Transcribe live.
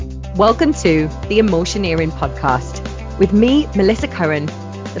Welcome to the Emotioneering podcast with me, Melissa Curran,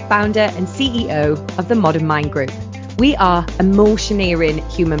 the founder and CEO of the Modern Mind Group. We are emotioneering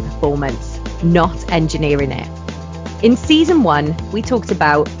human performance, not engineering it. In season 1, we talked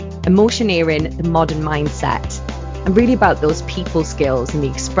about emotioneering the modern mindset and really about those people skills and the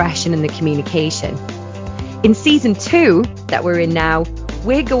expression and the communication. In season 2 that we're in now,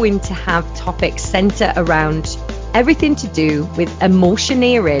 we're going to have topics center around everything to do with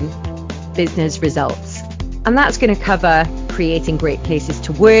emotioneering business results. And that's going to cover creating great places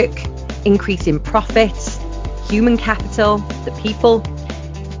to work, increasing profits, human capital, the people,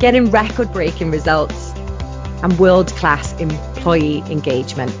 getting record-breaking results, and world-class employee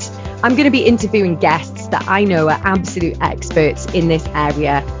engagement. I'm going to be interviewing guests that I know are absolute experts in this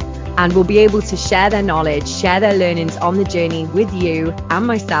area and will be able to share their knowledge, share their learnings on the journey with you and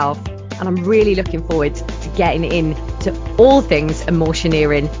myself. And I'm really looking forward to getting into all things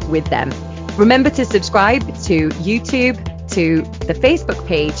emotioneering with them. Remember to subscribe to YouTube, to the Facebook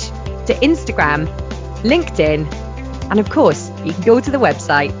page, to Instagram, LinkedIn, and of course, you can go to the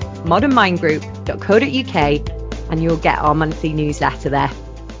website, modernmindgroup.co.uk, and you'll get our monthly newsletter there.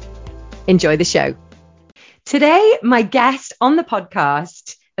 Enjoy the show. Today, my guest on the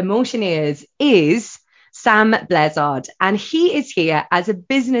podcast, Emotioneers, is Sam Blezard, and he is here as a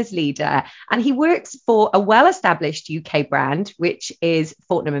business leader, and he works for a well-established UK brand, which is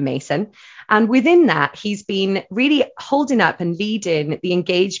Fortnum & Mason. And within that, he's been really holding up and leading the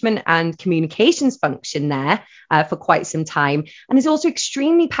engagement and communications function there for quite some time, and is also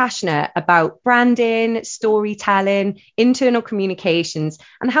extremely passionate about branding, storytelling, internal communications,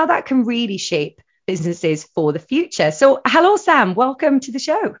 and how that can really shape businesses for the future. So hello, Sam. Welcome to the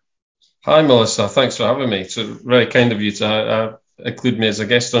show. Hi, Melissa. Thanks for having me. It's very kind of you to include me as a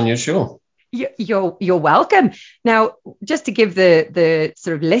guest on your show. You're welcome. Now, just to give the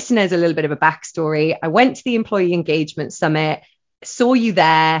sort of listeners a little bit of a backstory, I went to the Employee Engagement Summit, saw you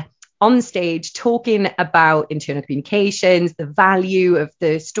there on stage talking about internal communications, the value of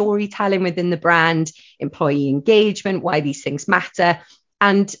the storytelling within the brand, employee engagement, why these things matter.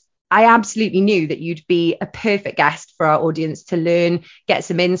 And I absolutely knew that you'd be a perfect guest for our audience to learn, get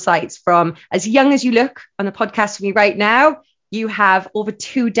some insights from. As young as you look on the podcast with me right now, you have over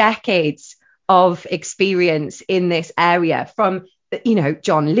 2 decades of experience in this area, from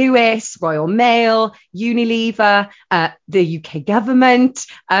John Lewis, Royal Mail, Unilever, the UK government.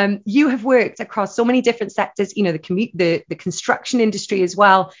 You have worked across so many different sectors, the construction industry as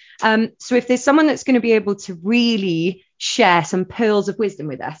well. So if there's someone that's going to be able to really share some pearls of wisdom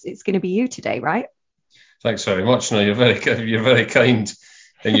with us, it's going to be you today, right? Thanks very much. No, you're very kind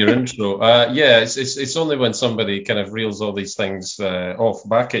in your intro. It's only when somebody kind of reels all these things off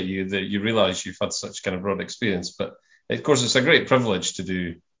back at you that you realise you've had such kind of broad experience. But of course, it's a great privilege to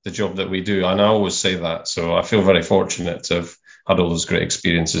do the job that we do, and I always say that. So I feel very fortunate to have had all those great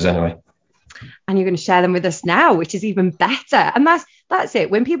experiences anyway. And you're going to share them with us now, which is even better. And that's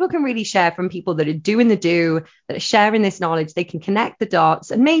it. When people can really share from people that are doing the do, that are sharing this knowledge, they can connect the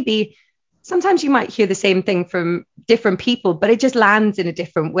dots. And maybe sometimes you might hear the same thing from different people, but it just lands in a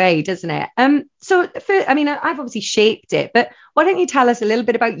different way, doesn't it? I've obviously shaped it, but why don't you tell us a little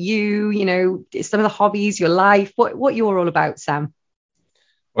bit about you, some of the hobbies, your life, what you're all about, Sam?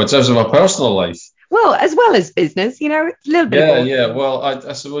 Well, in terms of my personal life? Well, as well as business, a little bit. Yeah. Well,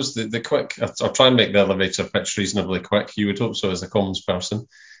 I suppose the quick, I'll try and make the elevator pitch reasonably quick. You would hope so as a comms person.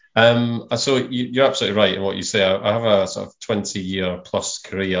 So you're absolutely right in what you say. I have a sort of 20-year plus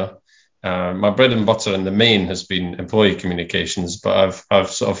career. My bread and butter in the main has been employee communications, but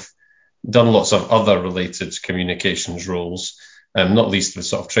I've sort of done lots of other related communications roles, not least with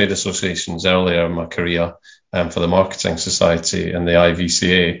sort of trade associations earlier in my career, for the Marketing Society and the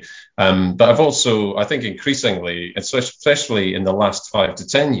IVCA. But I've also, I think increasingly, especially in the last 5 to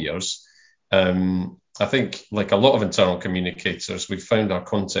 10 years, I think like a lot of internal communicators, we've found our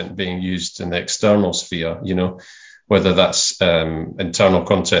content being used in the external sphere, whether that's internal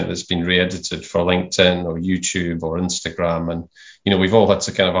content that's been re-edited for LinkedIn or YouTube or Instagram. And, we've all had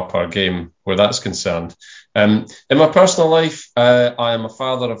to kind of up our game where that's concerned. In my personal life, I am a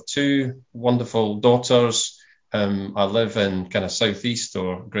father of 2 wonderful daughters. I live in kind of southeast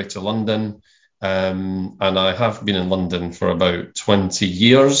or Greater London, and I have been in London for about 20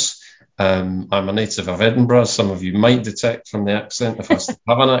 years. I'm a native of Edinburgh. Some of you might detect from the accent. If I still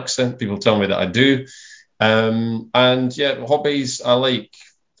have an accent, people tell me that I do. Hobbies, I like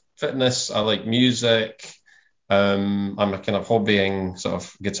fitness, I like music. I'm a kind of hobbying sort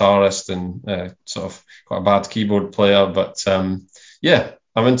of guitarist and sort of quite a bad keyboard player, but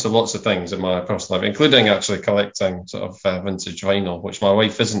I'm into lots of things in my personal life, including actually collecting sort of vintage vinyl, which my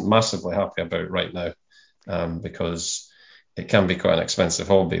wife isn't massively happy about right now, because it can be quite an expensive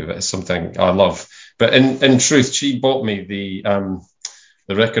hobby, but it's something I love. But in truth, she bought me the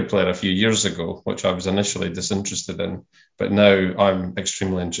record player a few years ago, which I was initially disinterested in, but now I'm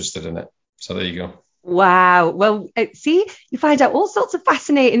extremely interested in it. So there you go. Wow. Well, see, you find out all sorts of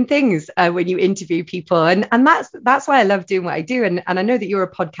fascinating things when you interview people, and that's why I love doing what I do. And I know that you're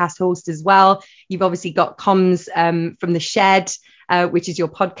a podcast host as well. You've obviously got Comms from the Shed, which is your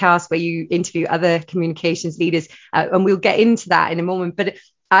podcast where you interview other communications leaders, and we'll get into that in a moment. But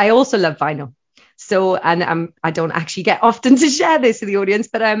I also love vinyl. So, and I don't actually get often to share this with the audience,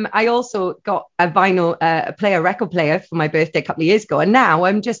 but I also got a vinyl record player for my birthday a couple of years ago, and now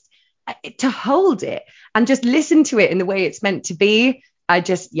I'm just to hold it and just listen to it in the way it's meant to be.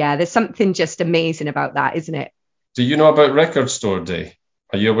 There's something just amazing about that, isn't it? Do you know about Record Store Day?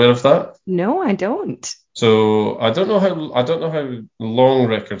 Are you aware of that? No, I don't. So I don't know how long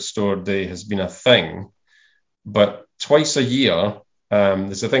Record Store Day has been a thing, but twice a year,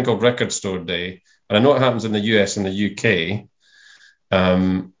 there's a thing called Record Store Day, and I know it happens in the US and the UK,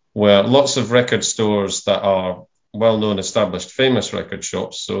 where lots of record stores that are well-known, established, famous record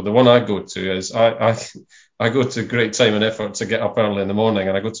shops. So the one I go to is I go to great time and effort to get up early in the morning,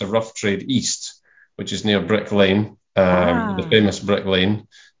 and I go to Rough Trade East, which is near Brick Lane, the famous Brick Lane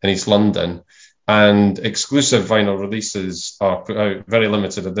in East London. And exclusive vinyl releases are put out, very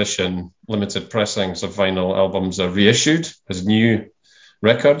limited edition, limited pressings of vinyl albums are reissued as new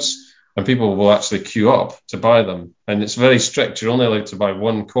records, and people will actually queue up to buy them. And it's very strict. You're only allowed to buy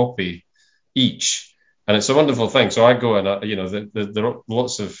one copy each. And it's a wonderful thing. So I go and, there are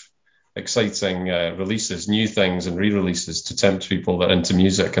lots of exciting releases, new things and re-releases to tempt people that are into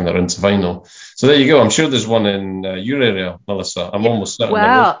music and they're into vinyl. So there you go. I'm sure there's one in your area, Melissa. I'm almost certain.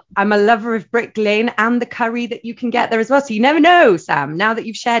 Well, I'm a lover of Brick Lane and the curry that you can get there as well. So you never know, Sam. Now that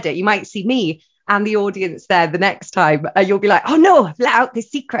you've shared it, you might see me and the audience there the next time. You'll be like, oh no, I've let out the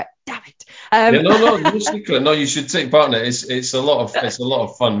secret. Damn it. No secret. No, you should take part in it. It's a lot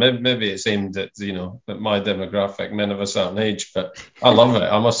of fun. Maybe it's aimed at at my demographic, men of a certain age, but I love it.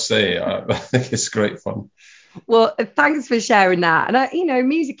 I must say, I think it's great fun. Well, thanks for sharing that. And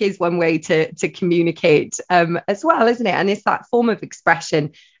music is one way to communicate as well, isn't it? And it's that form of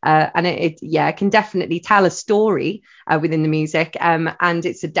expression, and it can definitely tell a story within the music, and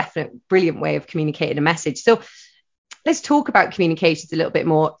it's a definite brilliant way of communicating a message. So let's talk about communications a little bit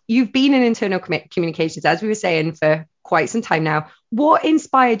more. You've been in internal communications, as we were saying, for quite some time now. What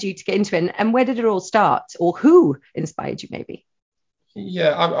inspired you to get into it, and where did it all start, or who inspired you, maybe?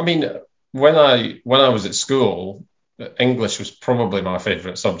 Yeah, I mean, when I was at school, English was probably my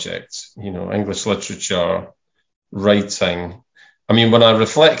favourite subject. English literature, writing. I mean, when I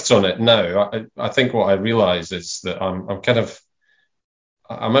reflect on it now, I think what I realise is that I'm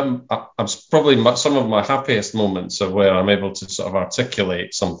probably some of my happiest moments are where I'm able to sort of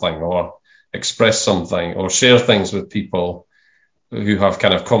articulate something or express something or share things with people who have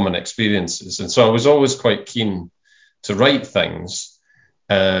kind of common experiences. And so I was always quite keen to write things,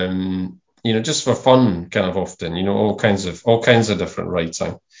 just for fun, kind of often, all kinds of different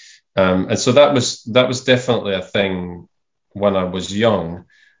writing. And so that was definitely a thing when I was young.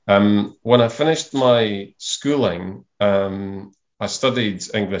 When I finished my schooling, I studied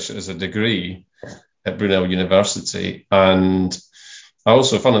English as a degree at Brunel University, and I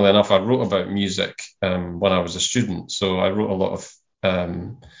also, funnily enough, I wrote about music when I was a student. So I wrote a lot of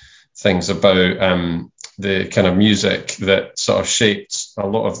things about the kind of music that sort of shaped a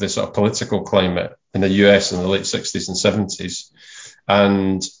lot of the sort of political climate in the US in the late 60s and 70s.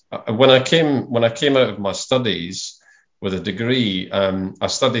 And when I came out of my studies with a degree, I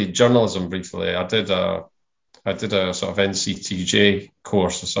studied journalism briefly. I did a sort of NCTJ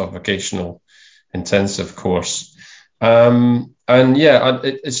course, a sort of vocational intensive course. Essentially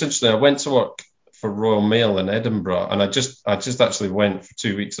I went to work for Royal Mail in Edinburgh, and I just actually went for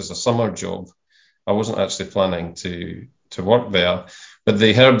 2 weeks as a summer job. I wasn't actually planning to work there, but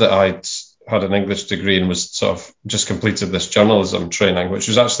they heard that I'd had an English degree and was sort of just completed this journalism training, which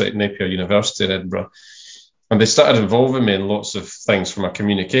was actually at Napier University in Edinburgh. And they started involving me in lots of things from a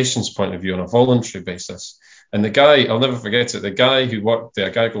communications point of view on a voluntary basis. And the guy, I'll never forget it, the guy who worked there,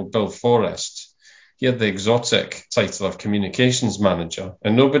 a guy called Bill Forrest, he had the exotic title of communications manager,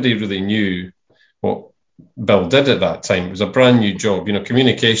 and nobody really knew what Bill did at that time. It was a brand new job.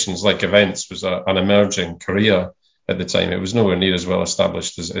 Communications, like events, was an emerging career at the time. It was nowhere near as well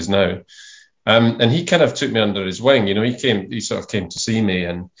established as it is now. And he kind of took me under his wing. He sort of came to see me,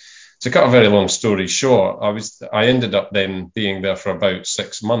 and to cut a very long story short, I ended up then being there for about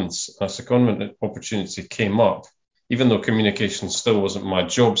 6 months. A secondment opportunity came up, even though communications still wasn't my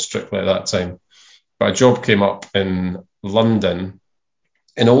job strictly at that time. But a job came up in London,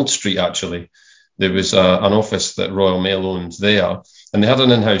 in Old Street actually. There was an office that Royal Mail owned there, and they had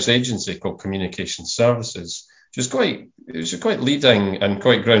an in-house agency called Communication Services, it was quite leading and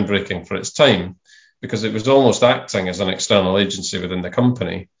quite groundbreaking for its time, because it was almost acting as an external agency within the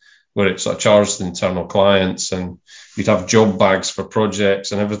company, where it sort of charged internal clients, and you'd have job bags for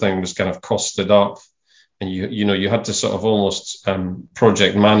projects, and everything was kind of costed up, and you had to sort of almost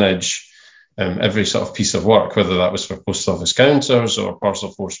project manage every sort of piece of work, whether that was for post office counters or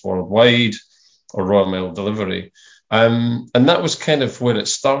Parcel Force Worldwide or Royal Mail Delivery. And that was kind of where it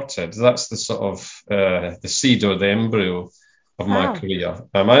started. That's the sort of the seed or the embryo of my career.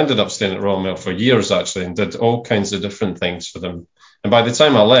 I ended up staying at Royal Mail for years, actually, and did all kinds of different things for them. And by the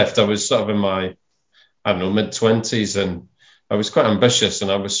time I left, I was sort of in my, I don't know, mid-20s, and I was quite ambitious,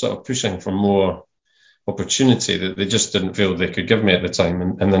 and I was sort of pushing for more opportunity that they just didn't feel they could give me at the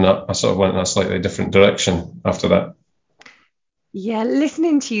time. And then I sort of went in a slightly different direction after that. Yeah,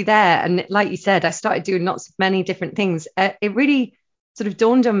 listening to you there, and like you said, I started doing lots of many different things. It really sort of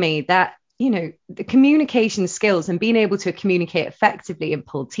dawned on me that, the communication skills and being able to communicate effectively and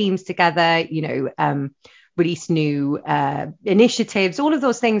pull teams together, release new initiatives, all of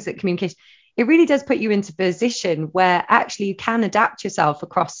those things that communication, it really does put you into a position where actually you can adapt yourself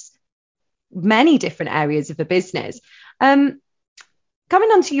across many different areas of the business. Coming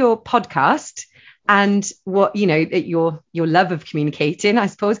onto your podcast, and what your love of communicating, I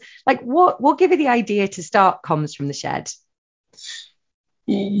suppose, like what gave you the idea to start Comms from the Shed?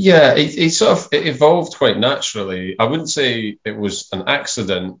 Yeah, it evolved quite naturally. I wouldn't say it was an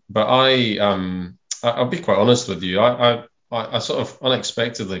accident, but I'll be quite honest with you. I sort of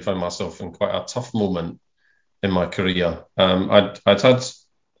unexpectedly found myself in quite a tough moment in my career. I'd had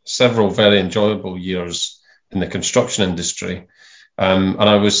several very enjoyable years in the construction industry. And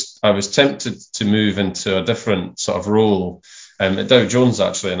I was tempted to move into a different sort of role at Dow Jones,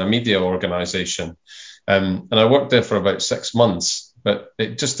 actually, in a media organization. And I worked there for about 6 months, but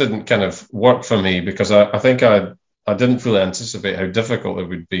it just didn't kind of work for me, because I think I didn't fully anticipate how difficult it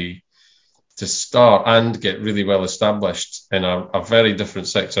would be to start and get really well established in a very different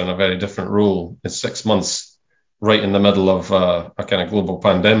sector and a very different role in 6 months, right in the middle of a kind of global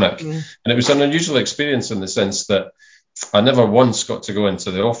pandemic. Mm. And it was an unusual experience in the sense that I never once got to go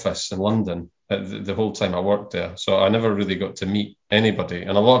into the office in London the whole time I worked there. So I never really got to meet anybody.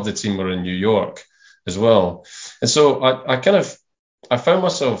 And a lot of the team were in New York as well. And so I found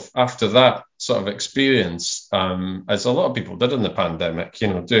myself after that sort of experience, as a lot of people did in the pandemic,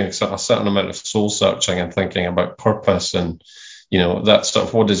 doing a certain amount of soul searching and thinking about purpose and, that sort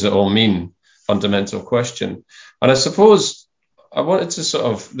of what does it all mean, fundamental question. And I suppose I wanted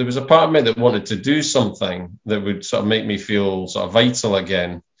to there was a part of me that wanted to do something that would sort of make me feel sort of vital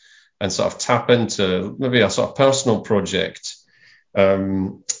again, and sort of tap into maybe a sort of personal project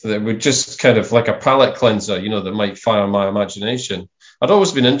that would just kind of like a palate cleanser, that might fire my imagination. I'd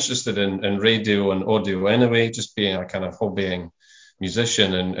always been interested in radio and audio anyway, just being a kind of hobbying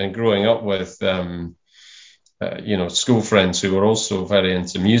musician and growing up with, school friends who were also very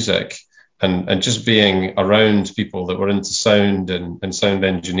into music. And just being around people that were into sound and sound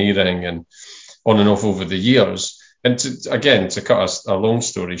engineering and on and off over the years. And to cut a long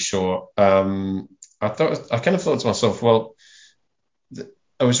story short, I kind of thought to myself, well,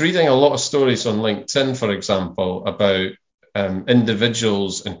 I was reading a lot of stories on LinkedIn, for example, about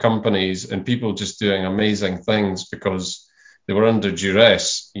individuals and companies and people just doing amazing things because they were under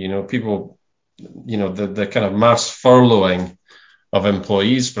duress. People, the kind of mass furloughing of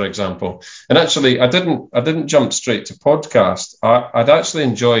employees, for example. And actually, I didn't jump straight to podcast. I'd actually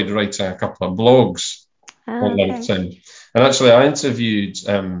enjoyed writing a couple of blogs on LinkedIn. And actually, I interviewed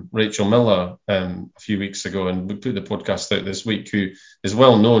Rachel Miller a few weeks ago, and we put the podcast out this week, who is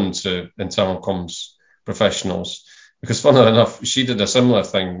well known to internal comms professionals. Because funnily enough, she did a similar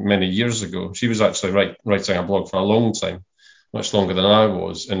thing many years ago. She was actually writing a blog for a long time, much longer than I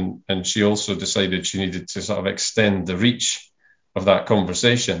was. And she also decided she needed to sort of extend the reach of that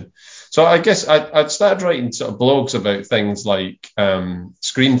conversation. So I guess I'd started writing sort of blogs about things like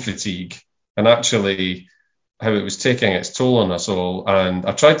screen fatigue and actually how it was taking its toll on us all. And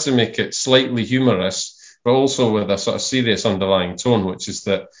I tried to make it slightly humorous, but also with a sort of serious underlying tone, which is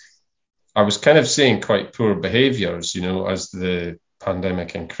that I was kind of seeing quite poor behaviors, as the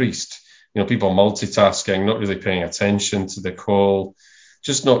pandemic increased. People multitasking, not really paying attention to the call,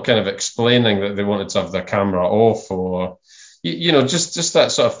 just not kind of explaining that they wanted to have their camera off, or just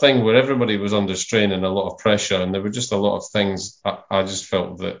that sort of thing where everybody was under strain and a lot of pressure, and there were just a lot of things. I just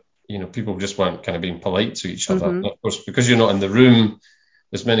felt that people just weren't kind of being polite to each other. And of course, because you're not in the room,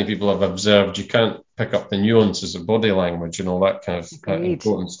 as many people have observed, you can't pick up the nuances of body language and all that kind of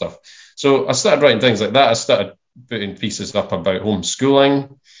important stuff. So I started writing things like that. I started putting pieces up about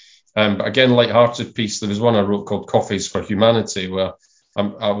homeschooling. But again, light-hearted piece. There was one I wrote called Coffees for Humanity, where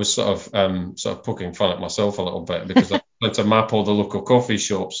I was sort of poking fun at myself a little bit, because I tried to map all the local coffee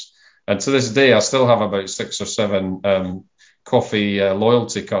shops. And to this day, I still have about 6 or 7 coffee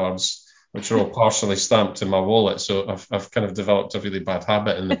loyalty cards, which are all partially stamped in my wallet. So I've kind of developed a really bad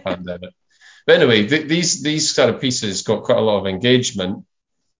habit in the pandemic. But anyway, these kind of pieces got quite a lot of engagement,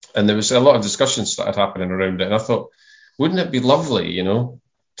 and there was a lot of discussion started happening around it. And I thought, wouldn't it be lovely,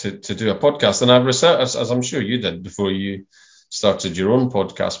 to do a podcast? And I researched, as I'm sure you did before you started your own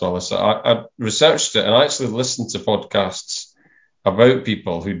podcast, Melissa. I researched it, and I actually listened to podcasts about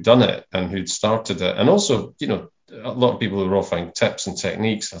people who'd done it and who'd started it, and also, a lot of people who were offering tips and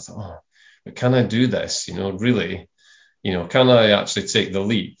techniques. I thought, but can I do this? Really, can I actually take the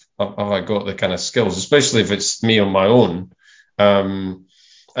leap? Have I got the kind of skills, especially if it's me on my own? And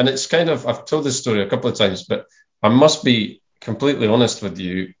it's kind of, I've told this story a couple of times, but I must be completely honest with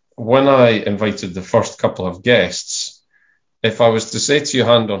you. When I invited the first couple of guests, if I was to say to you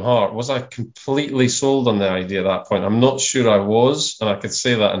hand on heart, was I completely sold on the idea at that point? I'm not sure I was, and I could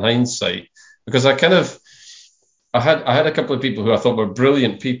say that in hindsight, because I had a couple of people who I thought were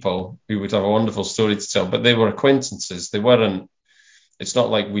brilliant people who would have a wonderful story to tell, but they were acquaintances. It's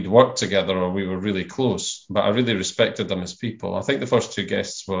not like we'd worked together or we were really close, but I really respected them as people. I think the first 2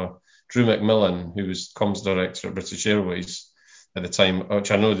 guests were Drew McMillan, who was comms director at British Airways at the time,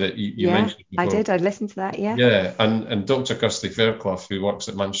 which I know that you mentioned before. I did. I listened to that, yeah. Yeah, and Dr. Kirsty Fairclough, who works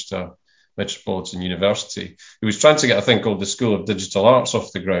at Manchester Metropolitan University, who was trying to get a thing called the School of Digital Arts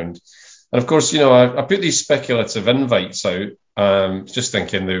off the ground. And of course, I put these speculative invites out, just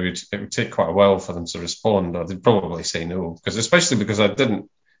thinking it would take quite a while for them to respond, or they'd probably say no, especially because it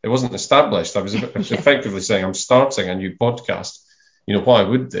wasn't established. I was effectively saying I'm starting a new podcast. Why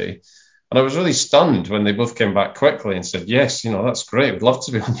would they? And I was really stunned when they both came back quickly and said, yes, that's great. We'd love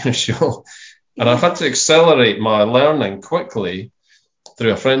to be on your show. And I've had to accelerate my learning quickly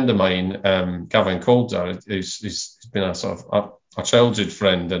through a friend of mine, Gavin Calder, who's been a sort of a childhood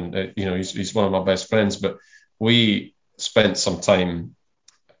friend, and he's one of my best friends. But we spent some time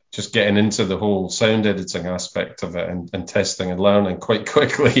just getting into the whole sound editing aspect of it, and testing and learning quite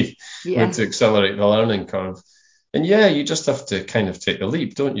quickly to accelerate the learning curve. And you just have to kind of take the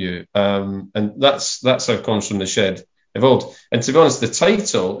leap, don't you? And that's how Comes from the Shed evolved. And to be honest, the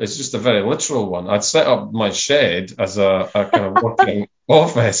title is just a very literal one. I'd set up my shed as a kind of working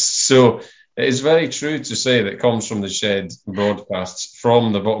office. So it is very true to say that Comes from the Shed broadcasts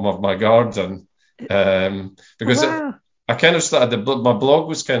from the bottom of my garden, because I kind of started, my blog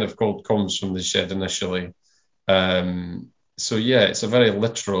was kind of called Comes from the Shed initially. So it's a very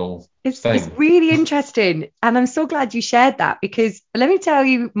literal thing. It's really interesting, and I'm so glad you shared that, because let me tell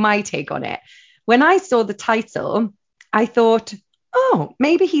you my take on it. When I saw the title, I thought, oh,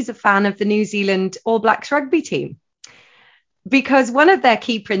 maybe he's a fan of the New Zealand All Blacks rugby team, because one of their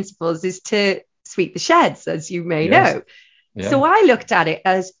key principles is to sweep the sheds, as you may know. Yeah. So I looked at it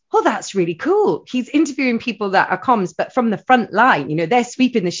as, oh, that's really cool. He's interviewing people that are comms, but from the front line, they're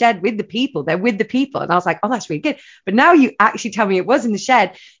sweeping the shed with the people. They're with the people. And I was like, oh, that's really good. But now you actually tell me it was in the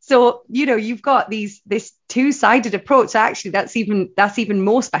shed. So, you've got this two-sided approach. So actually, that's even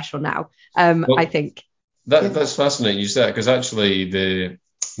more special now, I think. That's fascinating you said, because actually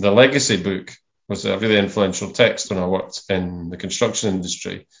the Legacy book was a really influential text when I worked in the construction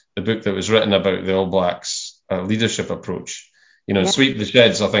industry. The book that was written about the All Blacks leadership approach. Sweep the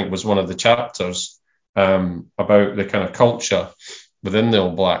Sheds, I think, was one of the chapters about the kind of culture within the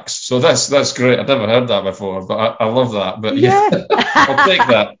All Blacks. So that's great. I've never heard that before, but I love that. But I'll take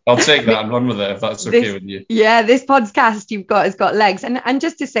that. I'll take that and run with it if that's okay with you. Yeah, this podcast has got legs. And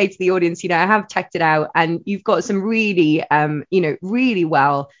just to say to the audience, I have checked it out, and you've got some really, really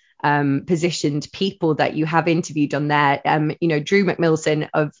well positioned people that you have interviewed on there. Drew McMillan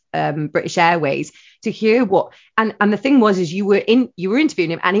of British Airways, to hear what, and the thing was, is you were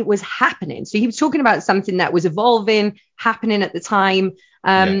interviewing him and it was happening. So he was talking about something that was evolving, happening at the time.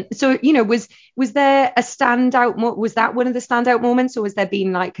 So, was there a standout, was that one of the standout moments, or was there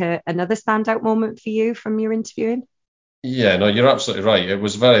been like another standout moment for you from your interviewing? Yeah, no, you're absolutely right. It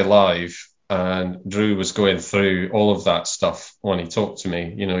was very live. And Drew was going through all of that stuff when he talked to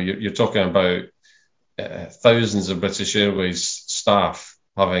me. You're talking about thousands of British Airways staff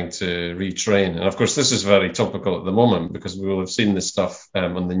having to retrain. And of course, this is very topical at the moment because we will have seen this stuff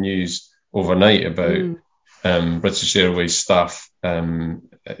on the news overnight about British Airways staff, talking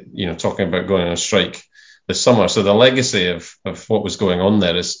about going on a strike this summer. So the legacy of what was going on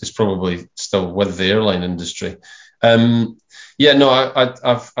there is probably still with the airline industry. I've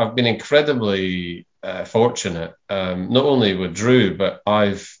been incredibly fortunate, not only with Drew, but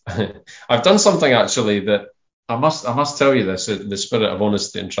I've I've done something actually that I must tell you this in the spirit of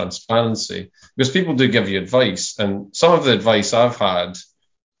honesty and transparency, because people do give you advice, and some of the advice I've had,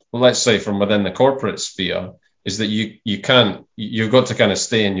 well, let's say from within the corporate sphere, is that you've got to kind of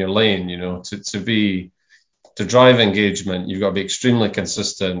stay in your lane, to drive engagement. You've got to be extremely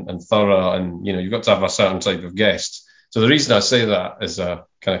consistent and thorough, and you've got to have a certain type of guest. So the reason I say that as a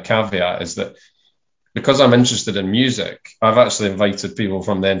kind of caveat is that because I'm interested in music, I've actually invited people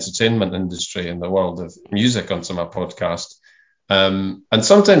from the entertainment industry and the world of music onto my podcast. And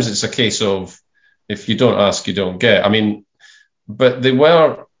sometimes it's a case of if you don't ask, you don't get. I mean, but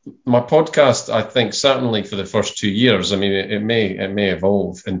my podcast, I think, certainly for the first 2 years. I mean, it may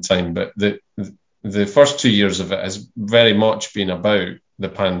evolve in time, but the first 2 years of it has very much been about the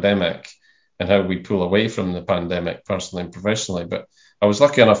pandemic and how we pull away from the pandemic personally and professionally. But I was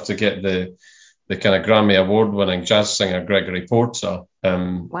lucky enough to get the kind of Grammy award-winning jazz singer Gregory Porter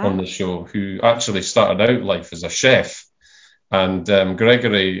on the show, who actually started out life as a chef. And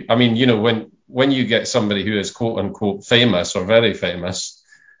Gregory, I mean, when you get somebody who is quote unquote famous or very famous,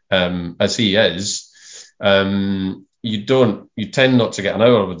 as he is, you tend not to get an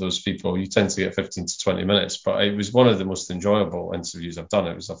hour with those people. You tend to get 15 to 20 minutes. But it was one of the most enjoyable interviews I've done.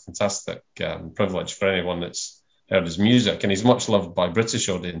 It was a fantastic privilege for anyone that's heard his music, and he's much loved by British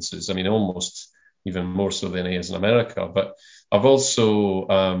audiences. I mean, almost even more so than he is in America. But I've also,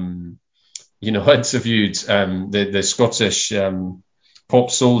 interviewed the Scottish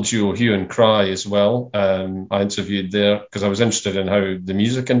pop soul duo Hue and Cry as well. I interviewed there because I was interested in how the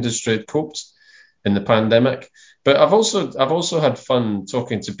music industry had coped in the pandemic. But I've also had fun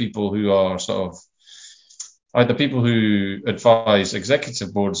talking to people who are sort of either people who advise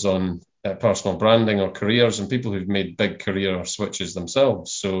executive boards on personal branding or careers, and people who've made big career switches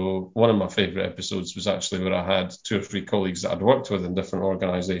themselves. So one of my favorite episodes was actually where I had 2 or 3 colleagues that I'd worked with in different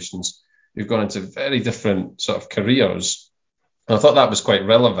organizations who've gone into very different sort of careers. And I thought that was quite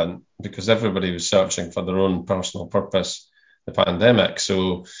relevant because everybody was searching for their own personal purpose, the pandemic.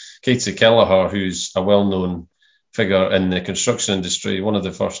 So Katie Kelleher, who's a well-known figure in the construction industry, one of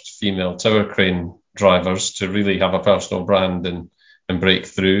the first female tower crane drivers to really have a personal brand and break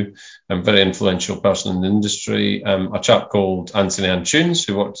through, and very influential person in the industry. A chap called Anthony Antunes,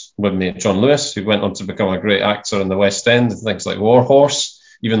 who worked with me at John Lewis, who went on to become a great actor in the West End, things like War Horse,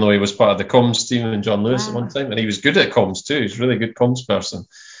 even though he was part of the comms team in John Lewis at one time, and he was good at comms too. He's a really good comms person.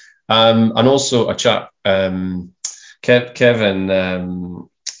 And also a chap, Kevin,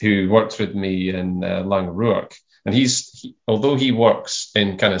 who worked with me in Lang Ruark. And although he works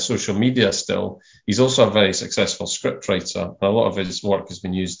in kind of social media still, he's also a very successful scriptwriter. And a lot of his work has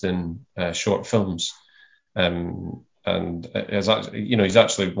been used in short films. And he's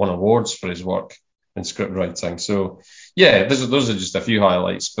actually won awards for his work in script writing. So yeah, those are just a few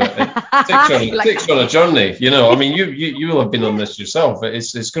highlights, but it takes you on a journey. I mean, you will have been on this yourself.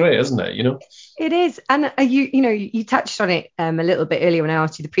 It's great, isn't it? It is. And you touched on it a little bit earlier when I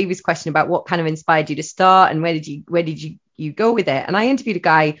asked you the previous question about what kind of inspired you to start and where did you go with it. And I interviewed a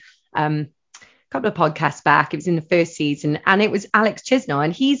guy a couple of podcasts back. It was in the first season, and it was Alex Chisnall,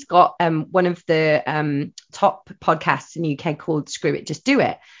 and he's got one of the top podcasts in the UK called Screw It, Just Do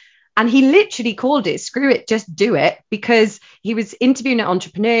It. And he literally called it Screw It, Just Do It, because he was interviewing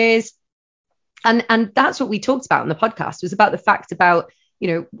entrepreneurs. And that's what we talked about on the podcast, was about the fact about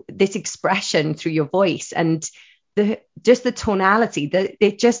this expression through your voice and the tonality, that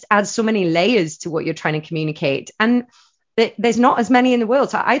it just adds so many layers to what you're trying to communicate. And there's not as many in the world.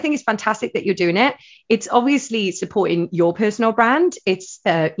 So I think it's fantastic that you're doing it. It's obviously supporting your personal brand. It's,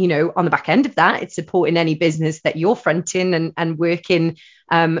 on the back end of that, it's supporting any business that you're fronting and working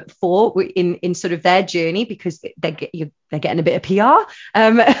for in sort of their journey, because they're getting a bit of PR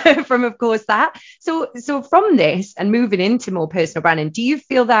from, of course, that. So from this and moving into more personal branding, do you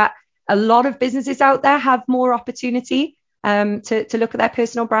feel that a lot of businesses out there have more opportunity to look at their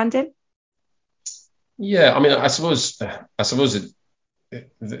personal branding? Yeah, I mean, I suppose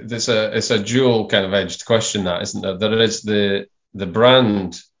it's a dual kind of edged question, that, isn't there? There is the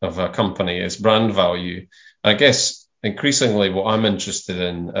brand of a company, its brand value. I guess increasingly what I'm interested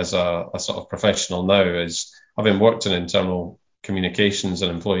in as a sort of professional now is, having worked in internal communications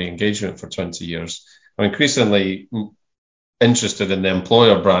and employee engagement for 20 years, I'm increasingly interested in the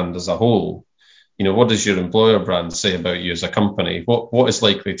employer brand as a whole. What does your employer brand say about you as a company? What is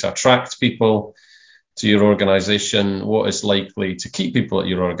likely to attract people to your organization? What is likely to keep people at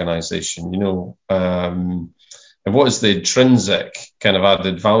your organization? And what is the intrinsic kind of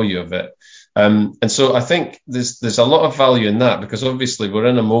added value of it? And so I think there's a lot of value in that, because obviously we're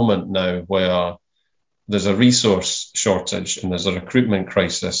in a moment now where there's a resource shortage and there's a recruitment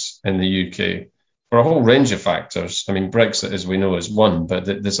crisis in the UK for a whole range of factors. I mean, Brexit, as we know, is one, but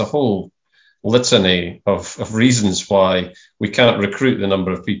there's a whole litany of reasons why we can't recruit the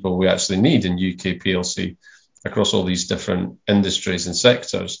number of people we actually need in UK PLC across all these different industries and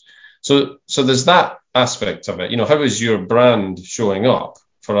sectors. So there's that aspect of it. How is your brand showing up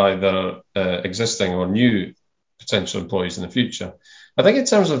for either existing or new potential employees in the future? I think in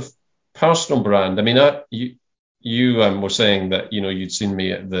terms of personal brand, I mean, you were saying that, you'd seen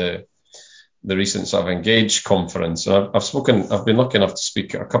me at the recent sort of Engage conference. And I've been lucky enough to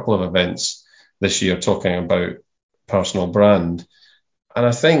speak at a couple of events this year talking about personal brand. And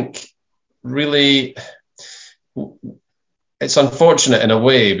I think really it's unfortunate in a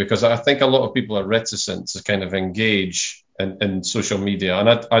way, because I think a lot of people are reticent to kind of engage in social media. And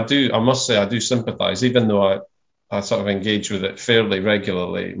I must say, I do sympathize, even though I sort of engage with it fairly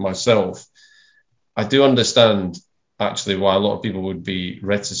regularly myself. I do understand actually why a lot of people would be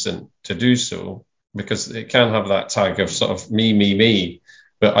reticent to do so, because it can have that tag of sort of me.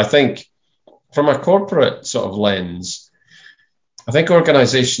 But I think from a corporate sort of lens, I think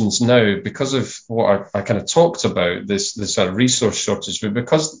organizations now, because of what I kind of talked about, this resource shortage, but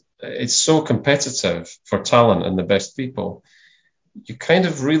because it's so competitive for talent and the best people, you kind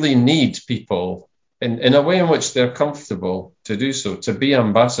of really need people in a way in which they're comfortable to do so, to be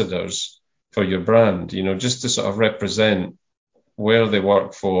ambassadors for your brand, just to sort of represent where they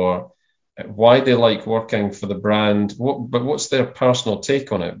work for, why they like working for the brand, but what's their personal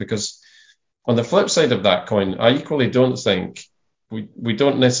take on it. Because on the flip side of that coin, I equally don't think we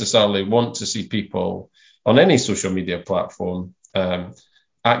don't necessarily want to see people on any social media platform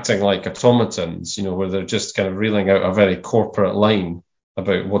acting like automatons, where they're just kind of reeling out a very corporate line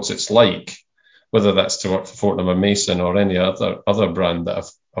about what it's like, whether that's to work for Fortnum and Mason or any other brand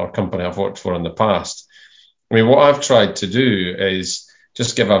or company I've worked for in the past. I mean, what I've tried to do is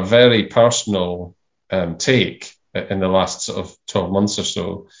just give a very personal take in the last sort of 12 months or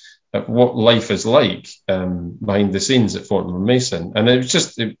so at what life is like behind the scenes at Fortnum and Mason. And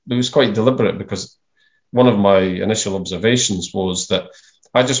it was quite deliberate, because one of my initial observations was that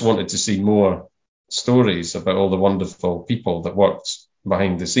I just wanted to see more stories about all the wonderful people that worked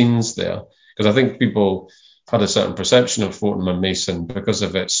behind the scenes there. Because I think people had a certain perception of Fortnum and Mason because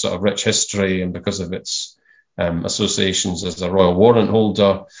of its sort of rich history and because of its associations as a royal warrant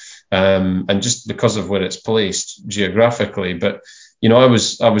holder, and just because of where it's placed geographically. But I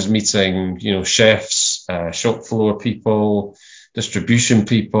was meeting chefs, shop floor people, distribution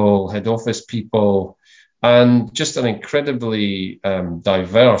people, head office people, and just an incredibly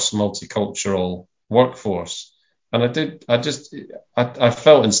diverse, multicultural workforce. And I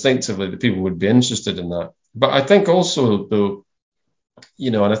felt instinctively that people would be interested in that. But I think also, though,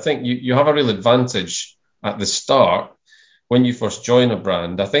 and I think you have a real advantage at the start when you first join a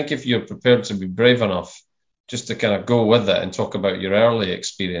brand. I think if you're prepared to be brave enough just to kind of go with it and talk about your early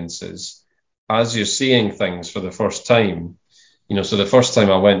experiences as you're seeing things for the first time. So the first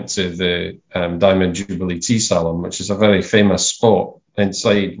time I went to the Diamond Jubilee Tea Salon, which is a very famous spot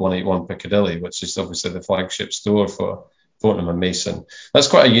inside 181 Piccadilly, which is obviously the flagship store for Fortnum and Mason. That's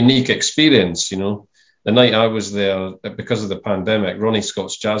quite a unique experience, The night I was there, because of the pandemic, Ronnie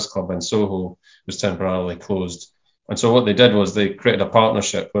Scott's Jazz Club in Soho was temporarily closed. And so what they did was they created a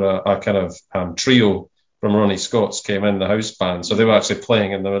partnership where a kind of trio from Ronnie Scott's came in, the house band. So they were actually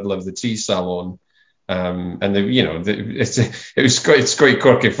playing in the middle of the tea salon. And it's quite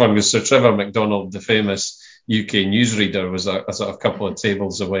quirky fun, because Sir Trevor McDonald, the famous UK newsreader, was a sort of couple of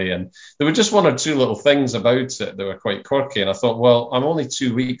tables away, and there were just one or two little things about it that were quite quirky. And I thought, well, I'm only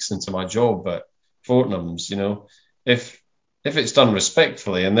 2 weeks into my job at Fortnum's, if it's done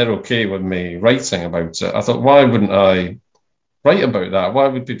respectfully and they're okay with me writing about it, I thought, why wouldn't I write about that? Why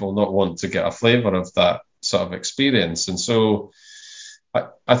would people not want to get a flavour of that sort of experience? And so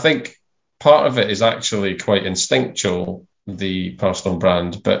I think part of it is actually quite instinctual, the personal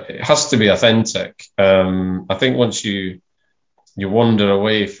brand, but it has to be authentic. I think once you wander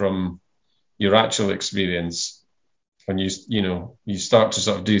away from your actual experience and you start to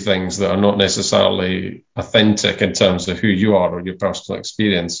sort of do things that are not necessarily authentic in terms of who you are or your personal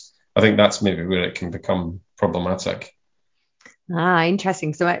experience, I think that's maybe where it can become problematic.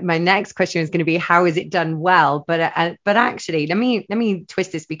 Interesting. So my next question is going to be, how is it done well? But actually, let me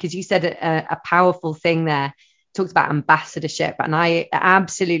twist this, because you said a powerful thing there. Talks about ambassadorship, and I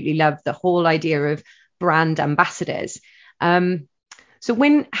absolutely love the whole idea of brand ambassadors. So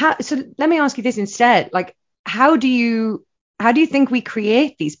let me ask you this instead. Like, how do you think we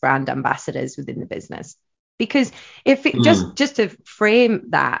create these brand ambassadors within the business? Because if it just to frame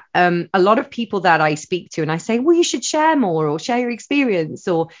that, a lot of people that I speak to and I say, well, you should share more or share your experience,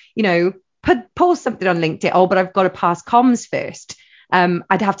 or, post something on LinkedIn. Oh, but I've got to pass comms first.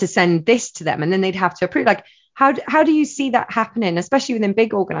 I'd have to send this to them and then they'd have to approve. Like, how do you see that happening, especially within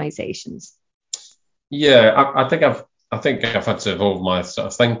big organizations? Yeah, I think I've had to evolve my sort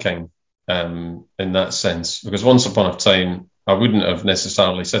of thinking in that sense, because once upon a time I wouldn't have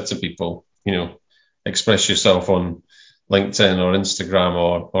necessarily said to people, express yourself on LinkedIn or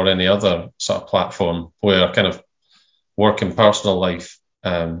Instagram or any other sort of platform where kind of work and personal life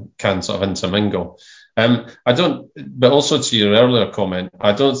can sort of intermingle. But also to your earlier comment,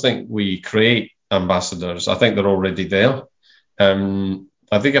 I don't think we create ambassadors. I think they're already there.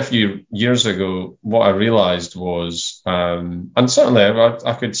 I think a few years ago, what I realized was, and certainly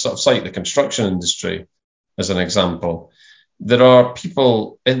I could sort of cite the construction industry as an example. There are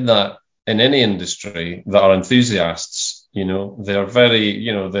people in any industry that are enthusiasts. They're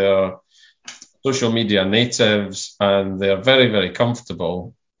they're social media natives, and they're very, very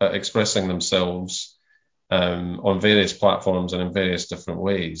comfortable at expressing themselves on various platforms and in various different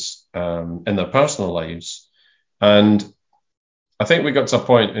ways in their personal lives. And I think we got to a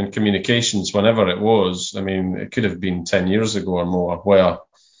point in communications, whenever it was, I mean, it could have been 10 years ago or more, where,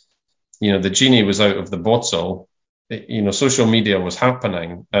 the genie was out of the bottle. Social media was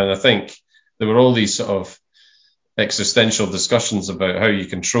happening. And I think there were all these sort of existential discussions about how you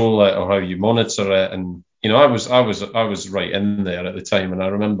control it or how you monitor it. And, I was right in there at the time. And I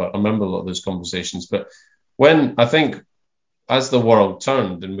remember a lot of those conversations. But when I think as the world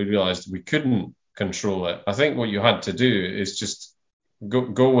turned and we realized we couldn't control it, I think what you had to do is just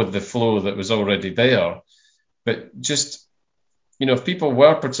go with the flow that was already there. But just, if people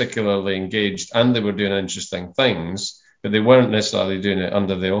were particularly engaged and they were doing interesting things, but they weren't necessarily doing it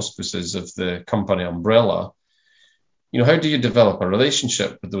under the auspices of the company umbrella, how do you develop a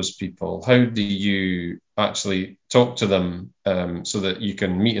relationship with those people? How do you actually talk to them so that you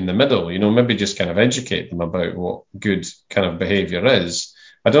can meet in the middle? Maybe just kind of educate them about what good kind of behavior is.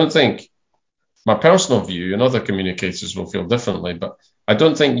 I don't think, my personal view, and other communicators will feel differently, but I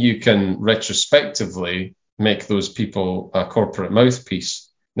don't think you can retrospectively make those people a corporate mouthpiece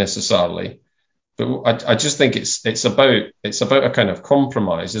necessarily. But I just think it's about a kind of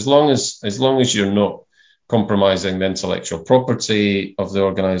compromise. As long as you're not compromising the intellectual property of the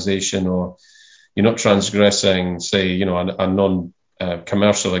organization, or you're not transgressing, say, a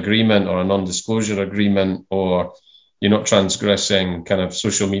non-commercial agreement or a non-disclosure agreement, or you're not transgressing kind of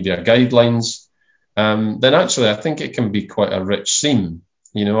social media guidelines, then actually I think it can be quite a rich scene.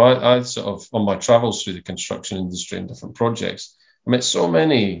 I sort of, on my travels through the construction industry and different projects, I met so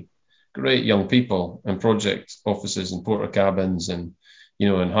many great young people in project offices and porter cabins and,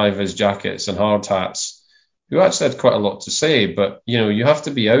 in high-vis jackets and hard hats, who actually had quite a lot to say. But, you have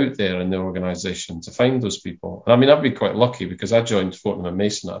to be out there in the organization to find those people. And I mean, I've been quite lucky because I joined Fortnum &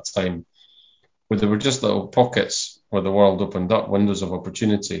 Mason at a time where there were just little pockets where the world opened up, windows of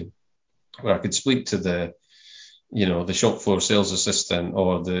opportunity, where I could speak to the shop floor sales assistant,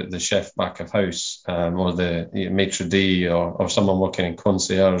 or the chef back of house, or the maitre d', or someone working in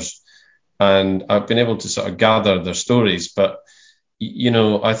concierge. And I've been able to sort of gather their stories. But,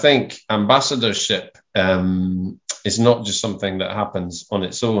 I think ambassadorship is not just something that happens on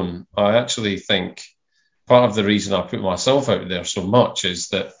its own. I actually think part of the reason I put myself out there so much is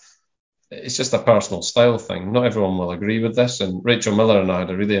that it's just a personal style thing. Not everyone will agree with this. And Rachel Miller and I had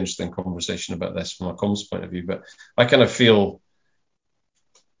a really interesting conversation about this from a comms point of view. But I kind of feel,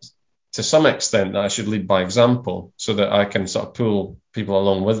 to some extent, that I should lead by example so that I can sort of pull people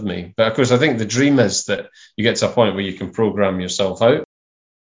along with me. But of course, I think the dream is that you get to a point where you can program yourself out.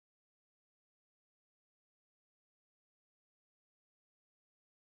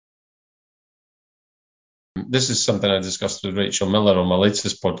 This is something I discussed with Rachel Miller on my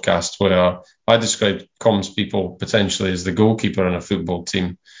latest podcast, where I described comms people potentially as the goalkeeper in a football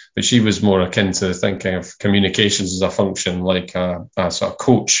team, but she was more akin to thinking of communications as a function, like a sort of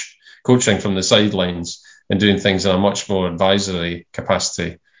coaching from the sidelines and doing things in a much more advisory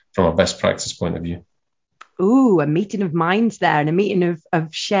capacity from a best practice point of view. ooh, a meeting of minds there and a meeting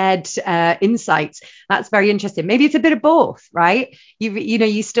of shared insights. That's very interesting. Maybe it's a bit of both, right?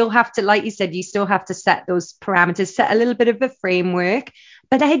 You still have to, like you said, you still have to set those parameters, set a little bit of a framework,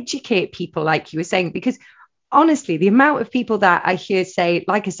 but educate people, like you were saying, because honestly, the amount of people that I hear say,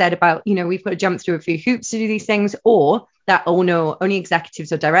 like I said, about, we've got to jump through a few hoops to do these things, or that, oh no, only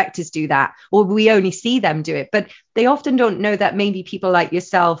executives or directors do that, or we only see them do it. But they often don't know that maybe people like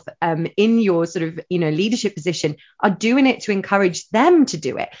yourself, in your sort of, leadership position, are doing it to encourage them to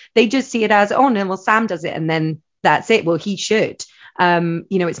do it. They just see it as, oh no, well, Sam does it, and then that's it. Well, he should.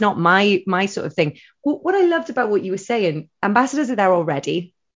 It's not my sort of thing. What I loved about what you were saying, ambassadors are there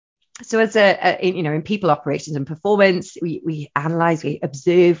already. So as in people operations and performance, we analyze, we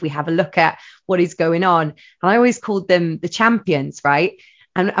observe, we have a look at what is going on. And I always called them the champions, right?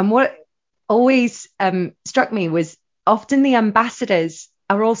 And what always struck me was often the ambassadors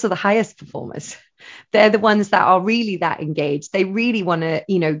are also the highest performers. They're the ones that are really that engaged. They really want to,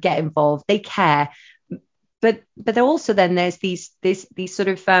 get involved. They care. But also then there's these sort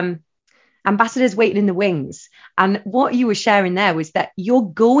of ambassadors waiting in the wings. And what you were sharing there was that you're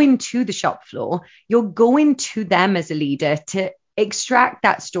going to the shop floor, you're going to them as a leader to extract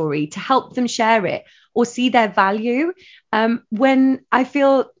that story, to help them share it or see their value. When I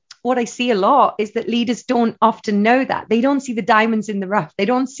feel what I see a lot is that leaders don't often know that. They don't see the diamonds in the rough. They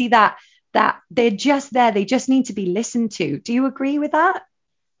don't see that they're just there. They just need to be listened to. Do you agree with that?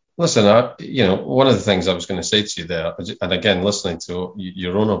 Listen, one of the things I was going to say to you there, and again, listening to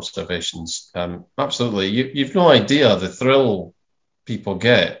your own observations, absolutely, you've no idea the thrill people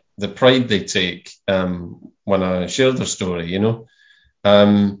get, the pride they take when I share their story, and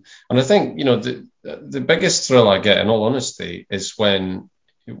I think, the biggest thrill I get, in all honesty, is when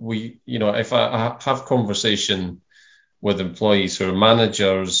if I have conversation with employees who are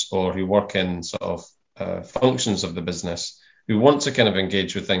managers or who work in sort of functions of the business, who want to kind of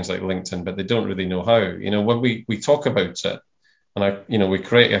engage with things like LinkedIn, but they don't really know how. When we talk about it, and we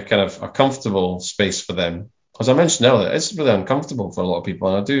create a kind of a comfortable space for them. As I mentioned earlier, it's really uncomfortable for a lot of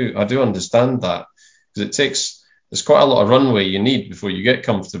people, and I do understand that, because there's quite a lot of runway you need before you get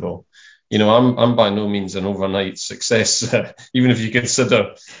comfortable. I'm by no means an overnight success, even if you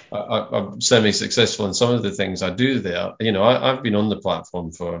consider I'm semi-successful in some of the things I do there. I've been on the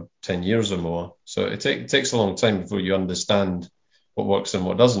platform for 10 years or more, so it takes a long time before you understand what works and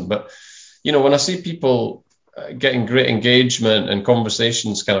what doesn't. But, when I see people getting great engagement and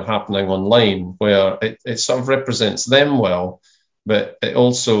conversations kind of happening online where it sort of represents them well, but it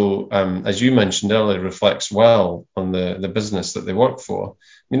also, as you mentioned earlier, reflects well on the business that they work for.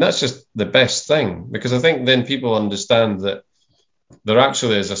 I mean, that's just the best thing, because I think then people understand that there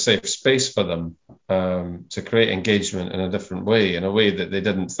actually is a safe space for them to create engagement in a different way, in a way that they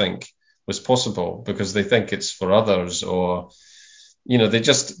didn't think was possible, because they think it's for others, or they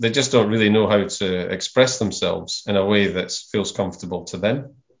just don't really know how to express themselves in a way that feels comfortable to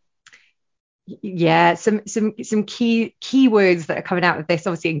them. Yeah, some key words that are coming out of this.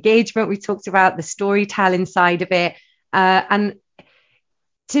 Obviously, engagement, we talked about the storytelling side of it, and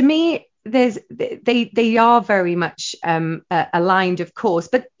to me, they are very much aligned, of course.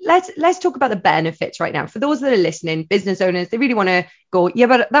 But let's talk about the benefits right now. For those that are listening, business owners, they really want to go, yeah,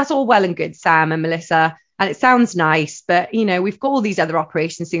 but that's all well and good, Sam and Melissa, and it sounds nice, but we've got all these other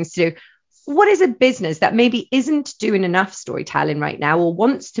operations things to do. What is a business that maybe isn't doing enough storytelling right now or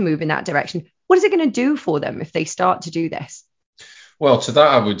wants to move in that direction? What is it going to do for them if they start to do this? Well, to that,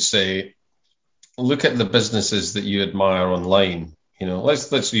 I would say, look at the businesses that you admire online.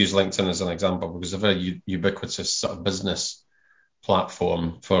 Let's use LinkedIn as an example, because it's a very ubiquitous sort of business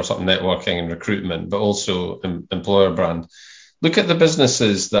platform for sort of networking and recruitment, but also employer brand. Look at the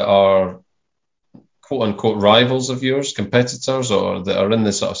businesses that are quote unquote rivals of yours, competitors, or that are in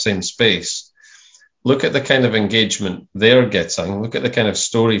the sort of same space. Look at the kind of engagement they're getting. Look at the kind of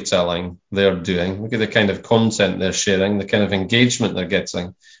storytelling they're doing. Look at the kind of content they're sharing, the kind of engagement they're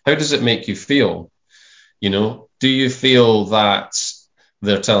getting. How does it make you feel? Do you feel that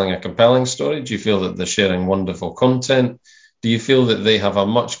they're telling a compelling story? Do you feel that they're sharing wonderful content? Do you feel that they have a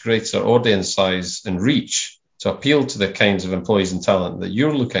much greater audience size and reach to appeal to the kinds of employees and talent that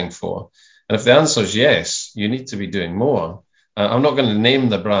you're looking for? And if the answer is yes, you need to be doing more. I'm not going to name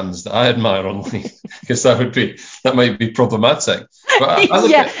the brands that I admire only, because that might be problematic.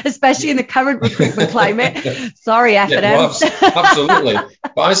 But especially in the current recruitment climate. Sorry, F&M. Yeah, well, absolutely.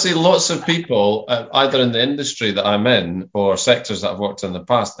 But I see lots of people either in the industry that I'm in or sectors that I've worked in the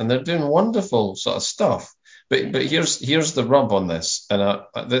past, and they're doing wonderful sort of stuff. But here's the rub on this, and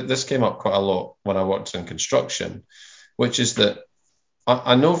this came up quite a lot when I worked in construction, which is that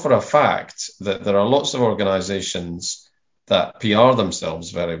I know for a fact that there are lots of organizations that PR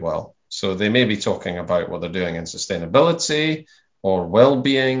themselves very well. So they may be talking about what they're doing in sustainability or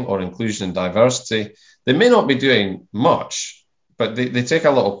well-being or inclusion and diversity. They may not be doing much, but they take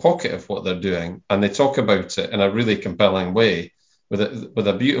a little pocket of what they're doing and they talk about it in a really compelling way with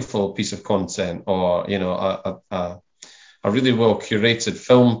a beautiful piece of content, or a really well curated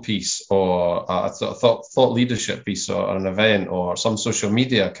film piece, or a thought leadership piece, or an event, or some social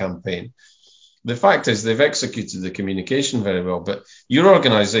media campaign. The fact is they've executed the communication very well, but your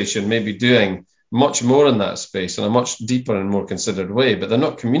organization may be doing much more in that space in a much deeper and more considered way, but they're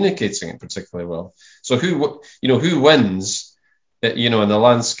not communicating it particularly well. So who wins, in the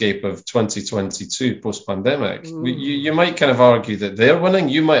landscape of 2022 post-pandemic? You might kind of argue that they're winning.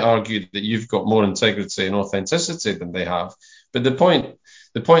 You might argue that you've got more integrity and authenticity than they have. But the point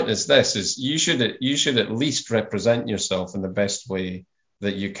is this: is you should at least represent yourself in the best way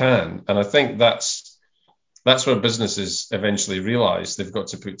that you can. And I think that's where businesses eventually realize they've got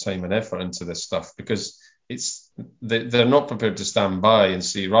to put time and effort into this stuff, because they're not prepared to stand by and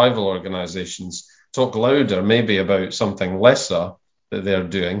see rival organizations talk louder maybe about something lesser that they're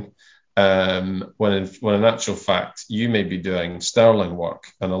doing, when in actual fact you may be doing sterling work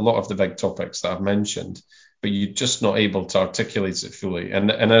and a lot of the big topics that I've mentioned, but you're just not able to articulate it fully.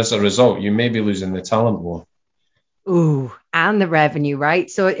 And as a result, you may be losing the talent war. Ooh, and the revenue, right?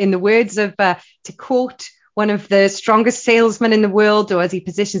 So in the words of, to quote one of the strongest salesmen in the world, or as he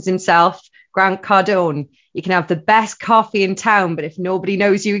positions himself, Grant Cardone, you can have the best coffee in town, but if nobody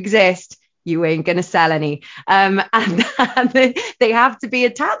knows you exist, you ain't going to sell any. And they have to be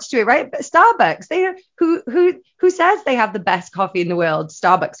attached to it, right? But Starbucks, who says they have the best coffee in the world?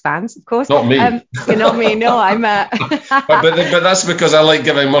 Starbucks fans, of course. Not me. You're not me. No, I'm. But that's because I like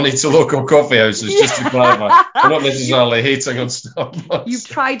giving money to local coffee houses, just to clarify. I'm not necessarily hating on Starbucks. You've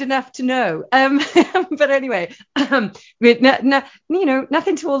tried enough to know. But anyway, nothing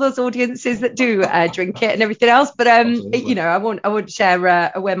to all those audiences that do drink it and everything else. But I won't share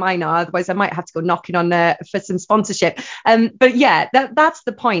where mine are. Otherwise, I might have to go knocking on for some sponsorship. But yeah, that's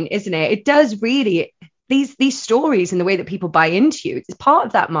the point, isn't it? It does really. These stories and the way that people buy into you, it's part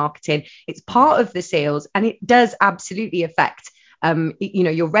of that marketing, it's part of the sales, and it does absolutely affect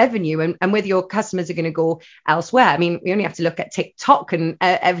your revenue and whether your customers are going to go elsewhere. I mean, we only have to look at TikTok and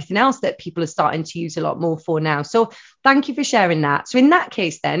everything else that people are starting to use a lot more for now. So thank you for sharing that. So in that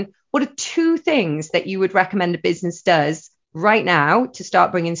case, then, what are 2 things that you would recommend a business does right now to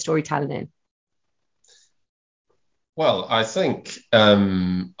start bringing storytelling in? Well, I think,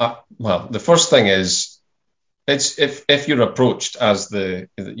 the first thing is, it's if you're approached as a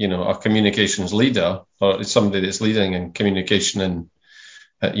communications leader, or somebody that's leading in communication, and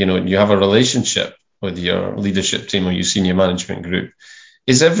you have a relationship with your leadership team or your senior management group,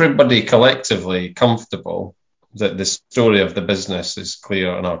 is everybody collectively comfortable that the story of the business is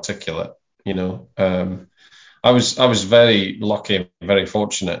clear and articulate? I was very lucky and very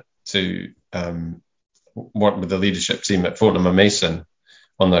fortunate to work with the leadership team at Fortnum & Mason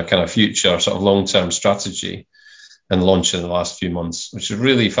on their kind of future sort of long-term strategy and launch in the last few months, which is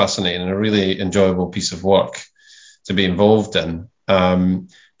really fascinating and a really enjoyable piece of work to be involved in.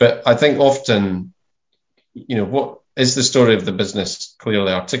 But I think often, what is the story of the business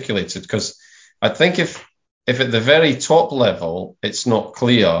clearly articulated? Because I think if at the very top level, it's not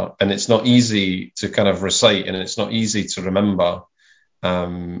clear and it's not easy to kind of recite and it's not easy to remember,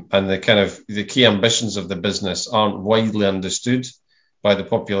 and the key ambitions of the business aren't widely understood by the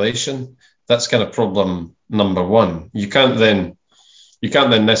population, that's kind of problem number one. You can't then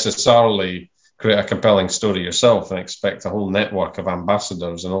necessarily create a compelling story yourself and expect a whole network of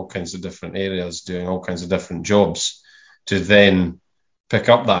ambassadors in all kinds of different areas doing all kinds of different jobs to then pick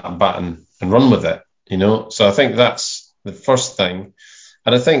up that baton and run with it. So I think that's the first thing.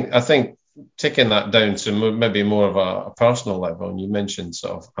 And I think taking that down to maybe more of a personal level, and you mentioned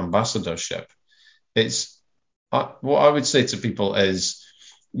sort of ambassadorship, what I would say to people is,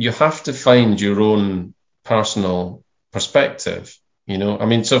 you have to find your own personal perspective. I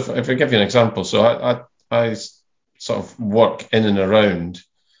mean, so if I give you an example, so I sort of work in and around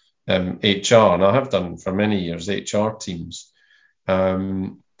HR, and I have done for many years, HR teams.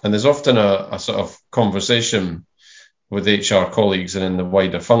 And there's often a sort of conversation with HR colleagues and in the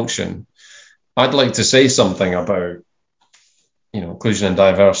wider function. I'd like to say something about, inclusion and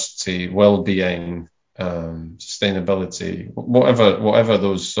diversity, well-being, sustainability, whatever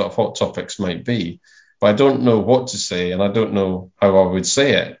those sort of hot topics might be, but I don't know what to say and I don't know how I would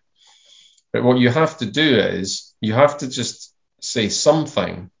say it. But what you have to do is you have to just say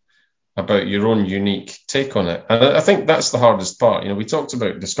something about your own unique take on it. And I think that's the hardest part. We talked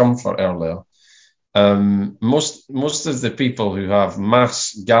about discomfort earlier. Most of the people who have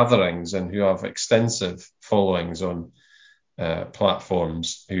mass gatherings and who have extensive followings on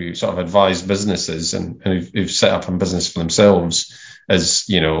platforms, who sort of advise businesses and who've set up a business for themselves as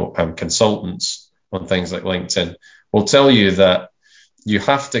consultants on things like LinkedIn, will tell you that you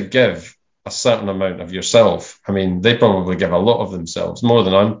have to give a certain amount of yourself. I mean, they probably give a lot of themselves, more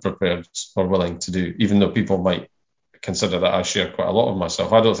than I'm prepared or willing to do, even though people might consider that I share quite a lot of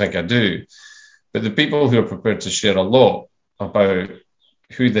myself. I don't think I do. But the people who are prepared to share a lot about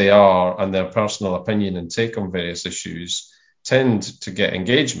who they are and their personal opinion and take on various issues tend to get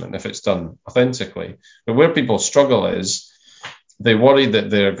engagement if it's done authentically. But where people struggle is they worry that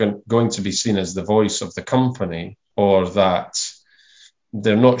they're going to be seen as the voice of the company, or that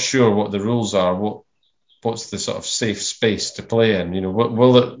they're not sure what the rules are, what's the sort of safe space to play in.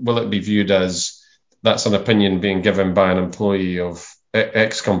 Will it be viewed as that's an opinion being given by an employee of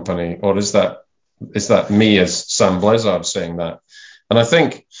X company, or is that me as Sam Blizzard saying that? And I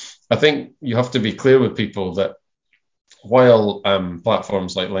think you have to be clear with people that while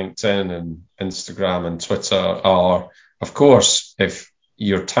platforms like LinkedIn and Instagram and Twitter are, of course, if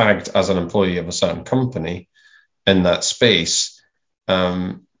you're tagged as an employee of a certain company in that space,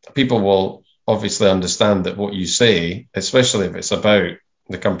 people will obviously understand that what you say, especially if it's about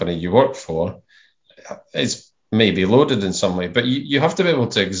the company you work for, is maybe loaded in some way. But you have to be able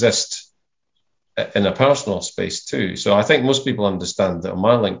to exist in a personal space too. So I think most people understand that on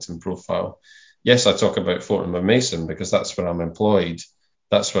my LinkedIn profile, yes, I talk about Fortnum and Mason because that's where I'm employed,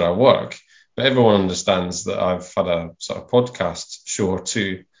 that's where I work. But everyone understands that I've had a sort of podcast show or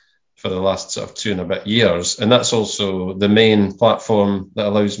two for the last sort of 2 and a bit years. And that's also the main platform that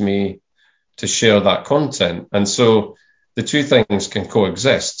allows me to share that content. And so the two things can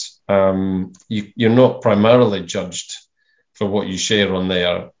coexist. You're not primarily judged for what you share on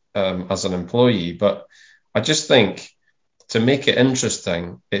there as an employee. But I just think to make it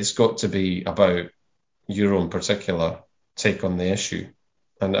interesting, it's got to be about your own particular take on the issue.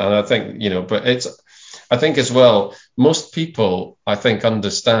 And I think, but I think as well, most people, I think,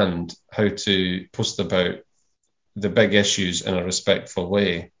 understand how to post about the big issues in a respectful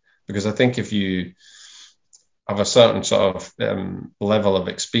way. Because I think if you have a certain sort of level of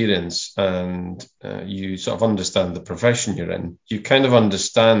experience and you sort of understand the profession you're in, you kind of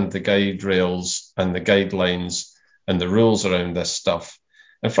understand the guide rails and the guidelines and the rules around this stuff.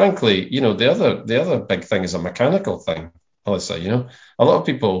 And frankly, the other big thing is a mechanical thing, Alyssa. A lot of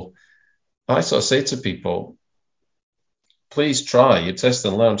people, I sort of say to people, please try, you test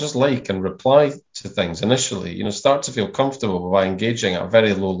and learn, just like and reply to things initially, start to feel comfortable by engaging at a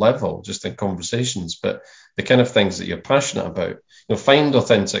very low level, just in conversations, but the kind of things that you're passionate about, find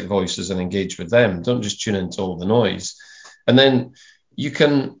authentic voices and engage with them. Don't just tune into all the noise. And then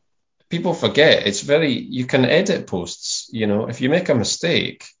people forget, you can edit posts, if you make a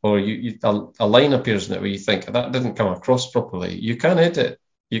mistake or a line appears in it where you think that didn't come across properly, you can edit.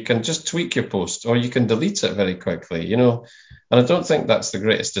 You can just tweak your post or you can delete it very quickly, and I don't think that's the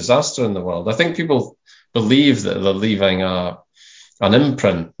greatest disaster in the world. I think people believe that they're leaving an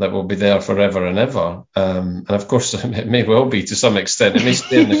imprint that will be there forever and ever. And of course, it may well be to some extent. It may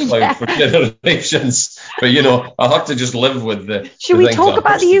stay in the cloud for generations. But, I'll have to just live with the. Should we talk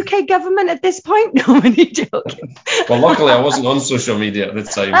about the UK government at this point? No, I'm only joking. Well, luckily, I wasn't on social media at the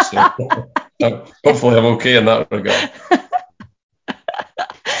time. So hopefully I'm okay in that regard.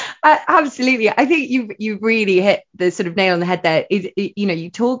 Absolutely. I think you really hit the sort of nail on the head there. You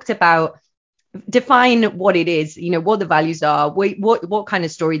talked about define what it is, what the values are, what kind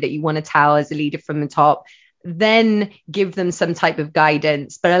of story that you want to tell as a leader from the top, then give them some type of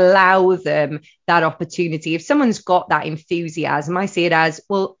guidance, but allow them that opportunity. If someone's got that enthusiasm, I see it as,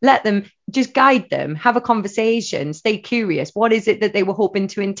 well, let them, just guide them, have a conversation, stay curious. What is it that they were hoping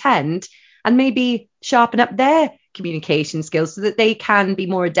to intend? And maybe sharpen up their communication skills so that they can be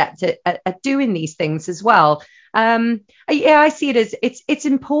more adept at doing these things as well. I see it as it's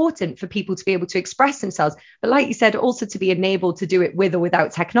important for people to be able to express themselves, but like you said, also to be enabled to do it with or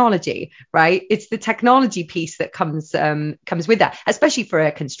without technology, right? It's the technology piece that comes with that, especially for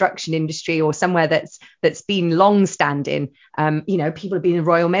a construction industry or somewhere that's been long standing. People have been in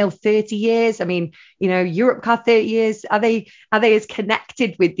Royal Mail 30 years. I mean, Europcar 30 years. Are they as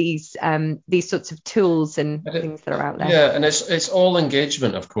connected with these sorts of tools and things that are out there? Yeah, and it's all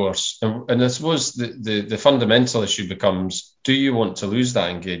engagement, of course, and I suppose the fundamental issue becomes, do you want to lose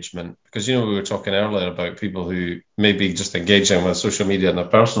that engagement? Because we were talking earlier about people who may be just engaging with social media in their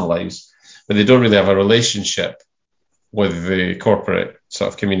personal lives, but they don't really have a relationship with the corporate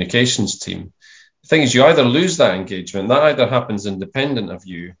sort of communications team. The thing is, you either lose that engagement, that either happens independent of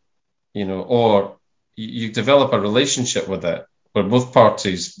you, or you develop a relationship with it where both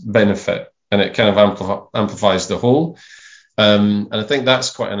parties benefit and it kind of amplifies the whole. And I think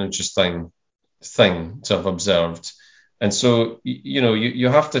that's quite an interesting thing to have observed. And so, you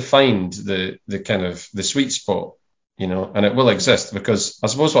have to find the kind of the sweet spot, and it will exist, because I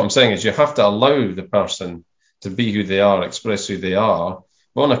suppose what I'm saying is you have to allow the person to be who they are, express who they are,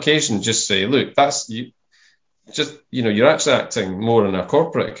 but on occasion just say, look, that's you. Just, you're actually acting more in a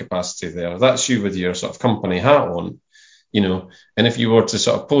corporate capacity there. That's you with your sort of company hat on, and if you were to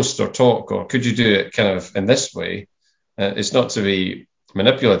sort of post or talk, or could you do it kind of in this way? It's not to be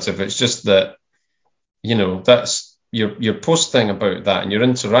manipulative. It's just that, that's you're posting about that and you're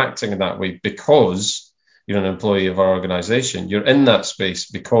interacting in that way because you're an employee of our organization. You're in that space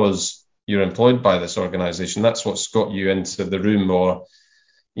because you're employed by this organization. That's what's got you into the room, or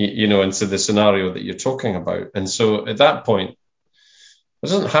into the scenario that you're talking about. And so at that point, there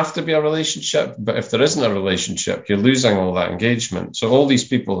doesn't have to be a relationship, but if there isn't a relationship, you're losing all that engagement. So all these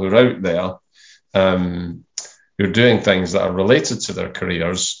people who are out there, who are doing things that are related to their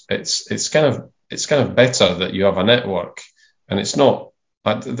careers, it's kind of better that you have a network. And it's not,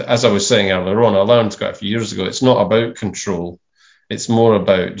 as I was saying earlier on, I learned quite a few years ago, it's not about control. It's more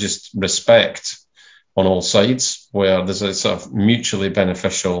about just respect on all sides, where there's a sort of mutually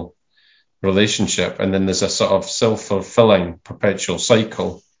beneficial relationship, and then there's a sort of self-fulfilling perpetual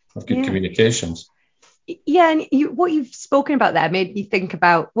cycle of good communications. Yeah, and what you've spoken about there made me think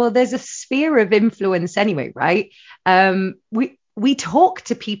about, well, there's a sphere of influence anyway, right? We talk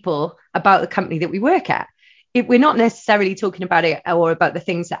to people about the company that we work at. We're not necessarily talking about it or about the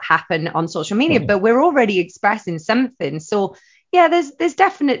things that happen on social media, but we're already expressing something. So yeah, there's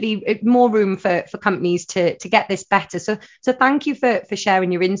definitely more room for companies to get this better. So thank you for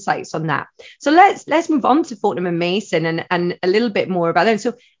sharing your insights on that. So let's move on to Fortnum & Mason and a little bit more about them.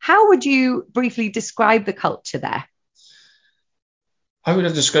 So how would you briefly describe the culture there? How would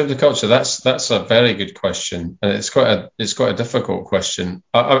I describe the culture? That's a very good question, and it's quite a difficult question.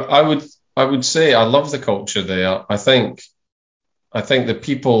 I would say I love the culture there. I think the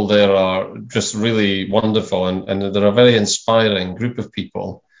people there are just really wonderful, and they're a very inspiring group of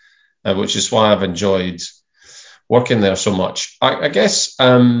people, which is why I've enjoyed working there so much. I guess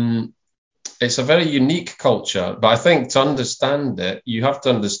it's a very unique culture, but I think to understand it, you have to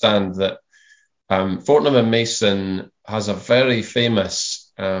understand that Fortnum & Mason has a very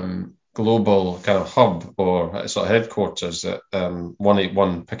famous global kind of hub, or sort of headquarters at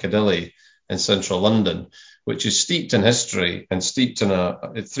 181 Piccadilly in central London, which is steeped in history and steeped in a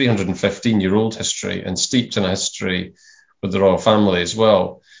 315-year-old history, and steeped in a history with the royal family as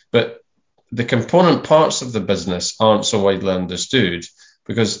well. But the component parts of the business aren't so widely understood,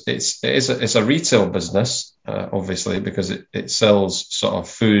 because it's a retail business, obviously, because it sells sort of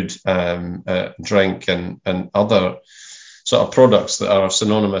food, drink, and other sort of products that are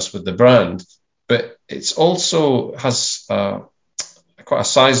synonymous with the brand. But it's also has quite a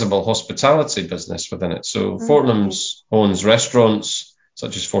sizable hospitality business within it. So Fortnum's owns restaurants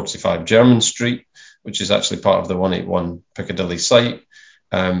such as 45 Jermyn Street, which is actually part of the 181 Piccadilly site.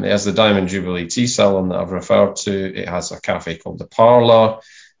 It has the Diamond Jubilee tea salon that I've referred to. It has a cafe called The Parlour.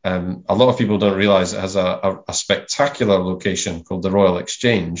 A lot of people don't realise it has a spectacular location called the Royal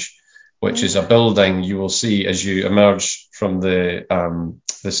Exchange, which is a building you will see as you emerge from the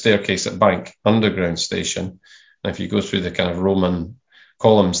staircase at Bank Underground Station. And if you go through the kind of Roman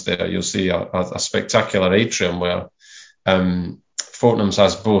columns there, you'll see a spectacular atrium where Fortnum's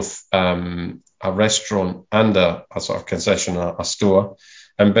has both a restaurant and a sort of concession, a store.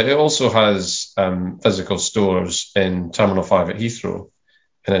 But it also has physical stores in Terminal 5 at Heathrow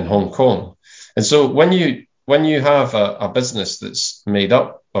and in Hong Kong. And so when you have a business that's made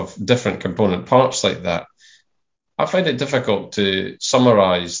up of different component parts like that, I find it difficult to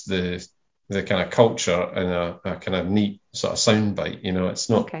summarize the kind of culture in a kind of neat sort of soundbite.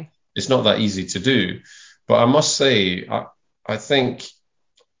 It's not that easy to do. But I must say, I think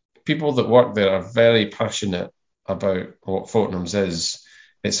people that work there are very passionate about what Fortnum's is,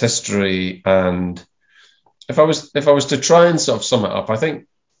 its history. And if I was to try and sort of sum it up, I think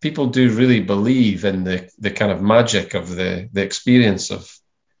people do really believe in the kind of magic of the experience of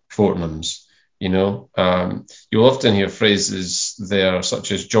Fortnum's. You'll often hear phrases there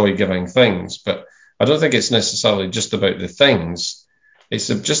such as joy-giving things, but I don't think it's necessarily just about the things. It's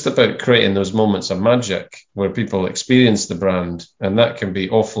just about creating those moments of magic where people experience the brand, and that can be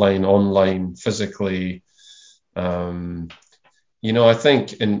offline, online, physically, I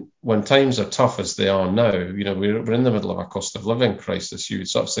think when times are tough as they are now, we're in the middle of a cost of living crisis. You would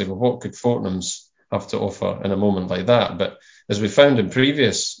sort of say, well, what could Fortnum's have to offer in a moment like that? But as we found in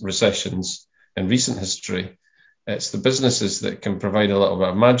previous recessions in recent history, it's the businesses that can provide a little bit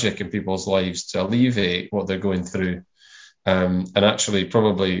of magic in people's lives to alleviate what they're going through. And actually,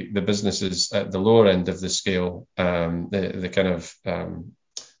 probably the businesses at the lower end of the scale, the kind of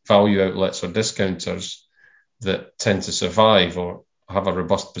value outlets or discounters that tend to survive or have a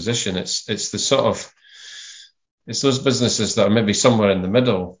robust position. It's those businesses that are maybe somewhere in the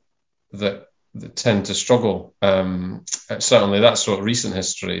middle that tend to struggle. Certainly, that's what recent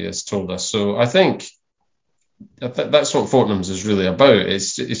history has told us. So I think that's what Fortnum's is really about.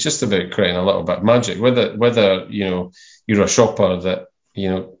 It's just about creating a little bit of magic. Whether you're a shopper that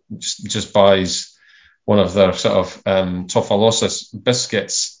just buys one of their sort of Toffalosis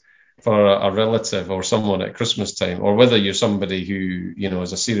biscuits for a relative or someone at Christmas time, or whether you're somebody who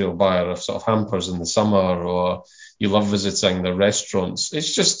is a serial buyer of sort of hampers in the summer, or you love visiting the restaurants.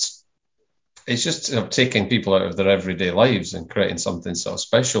 It's just taking people out of their everyday lives and creating something sort of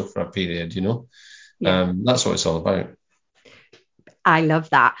special for a period. Yeah. That's what it's all about. I love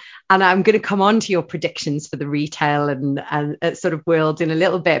that. And I'm going to come on to your predictions for the retail and sort of world in a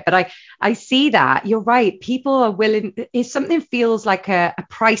little bit. But I see that you're right. People are willing, if something feels like a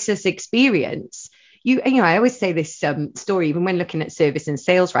priceless experience, I always say this story, even when looking at service and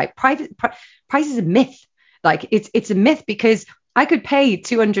sales, right? Price is a myth. Like it's a myth, because I could pay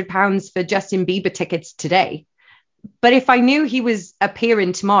 £200 for Justin Bieber tickets today. But if I knew he was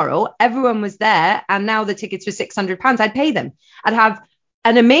appearing tomorrow, everyone was there, and now the tickets were £600, I'd pay them. I'd have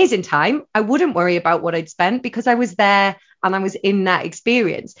an amazing time. I wouldn't worry about what I'd spent because I was there and I was in that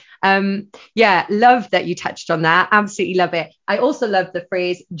experience. Love that you touched on that. Absolutely love it. I also love the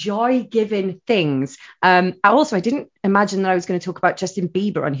phrase joy-giving things. I didn't imagine that I was going to talk about Justin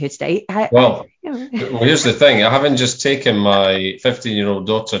Bieber on here today. Well, here's the thing. I haven't just taken my 15-year-old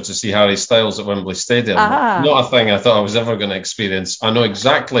daughter to see Harry Styles at Wembley Stadium. Not a thing I thought I was ever going to experience. I know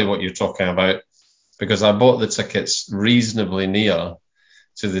exactly what you're talking about because I bought the tickets reasonably near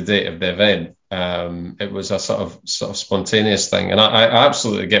to the date of the event. It was a sort of spontaneous thing. And I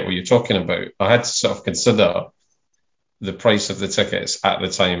absolutely get what you're talking about. I had to sort of consider the price of the tickets at the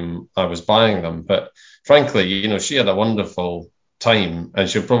time I was buying them. But frankly, she had a wonderful time, and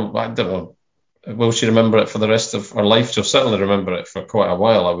she'll probably, I don't know, will she remember it for the rest of her life? She'll certainly remember it for quite a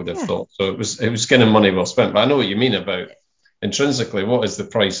while, I would have thought. So it was getting money well spent. But I know what you mean about intrinsically, what is the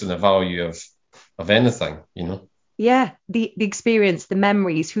price and the value of anything, Yeah, the experience, the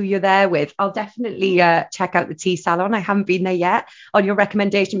memories, who you're there with. I'll definitely check out the tea salon. I haven't been there yet. On your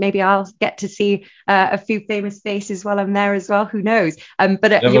recommendation, maybe I'll get to see a few famous faces while I'm there as well. Who knows?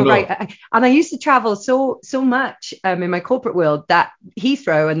 But you're right. And I used to travel so much in my corporate world that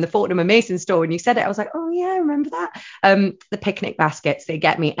Heathrow and the Fortnum and Mason store, when you said it, I was like, oh yeah, I remember that. The picnic baskets, they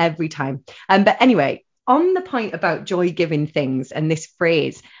get me every time. But anyway, on the point about joy-giving things and this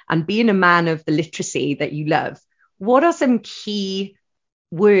phrase and being a man of the literacy that you love, what are some key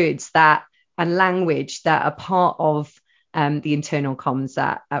words and language that are part of the internal comms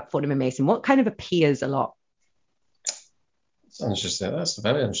at Fortnum & Mason? What kind of appears a lot? That's interesting. That's a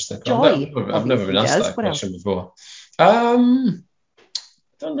very interesting. Joy. I've never been asked that question before. I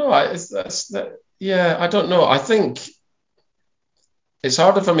don't know. I don't know. I think it's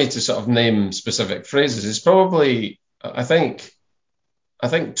harder for me to sort of name specific phrases. It's probably, I think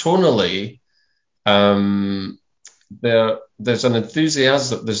tonally, there's an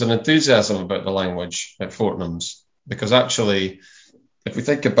enthusiasm about the language at Fortnum's, because actually, if we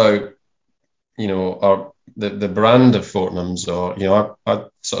think about the brand of Fortnum's, or I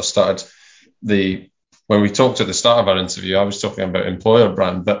sort of started when we talked at the start of our interview, I was talking about employer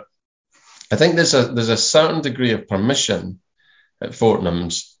brand, but I think there's a certain degree of permission at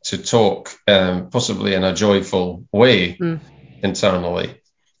Fortnum's to talk possibly in a joyful way internally,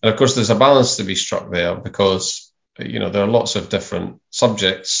 and of course there's a balance to be struck there, because there are lots of different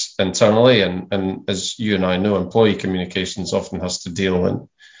subjects internally, and as you and I know, employee communications often has to deal in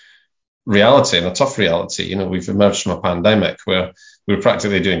reality, and a tough reality. We've emerged from a pandemic where we were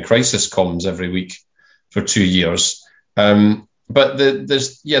practically doing crisis comms every week for 2 years. But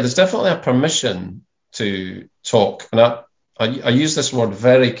there's definitely a permission to talk, and I use this word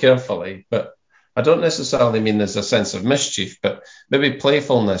very carefully, but I don't necessarily mean there's a sense of mischief, but maybe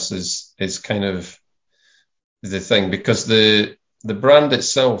playfulness is kind of the thing, because the brand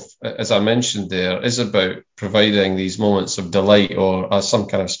itself, as I mentioned there, is about providing these moments of delight or as some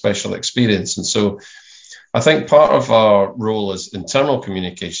kind of special experience. And so I think part of our role as internal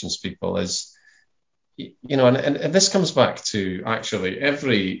communications people is and this comes back to actually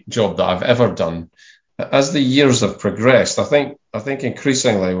every job that I've ever done. As the years have progressed, I think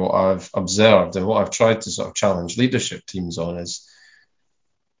increasingly what I've observed and what I've tried to sort of challenge leadership teams on is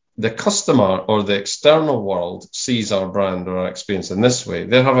the customer or the external world sees our brand or our experience in this way.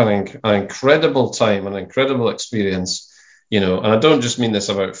 They're having an incredible time, an incredible experience, and I don't just mean this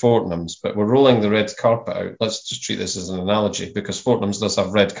about Fortnum's, but we're rolling the red carpet out. Let's just treat this as an analogy because Fortnum's does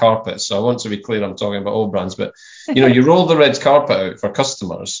have red carpets. So I want to be clear, I'm talking about all brands, but you roll the red carpet out for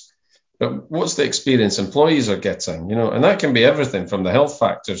customers, but what's the experience employees are getting, and that can be everything from the health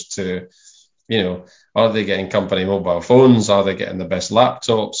factors to, are they getting company mobile phones? Are they getting the best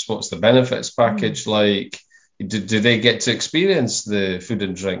laptops? What's the benefits package like? Do they get to experience the food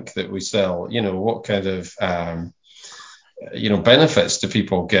and drink that we sell? What kind of, benefits do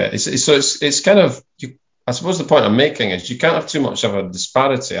people get? It's kind of, I suppose the point I'm making is you can't have too much of a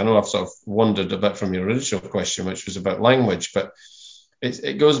disparity. I know I've sort of wandered a bit from your original question, which was about language, but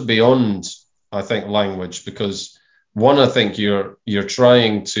it goes beyond, I think, language because one, I think you're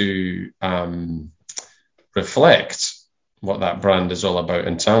trying to reflect what that brand is all about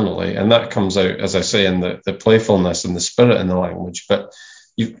internally, and that comes out, as I say, in the playfulness and the spirit in the language. But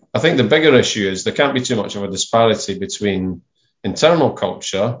I think the bigger issue is there can't be too much of a disparity between internal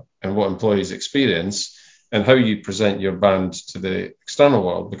culture and what employees experience and how you present your brand to the external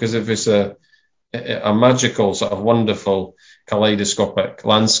world. Because if it's a magical, sort of wonderful, kaleidoscopic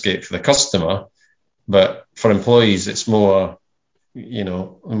landscape for the customer, but for employees, it's more,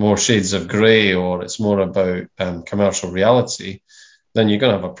 more shades of grey, or it's more about commercial reality, then you're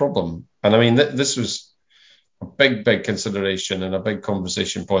going to have a problem. And I mean, this was a big consideration and a big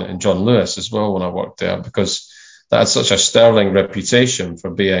conversation point in John Lewis as well when I worked there, because that had such a sterling reputation for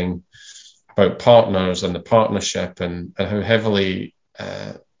being about partners and the partnership and how heavily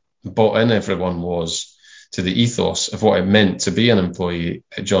bought in everyone was to the ethos of what it meant to be an employee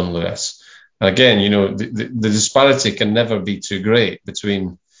at John Lewis. Again, the disparity can never be too great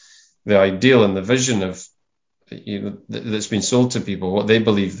between the ideal and the vision of, that's been sold to people, what they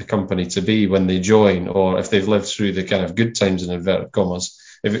believe the company to be when they join, or if they've lived through the kind of good times in inverted commas.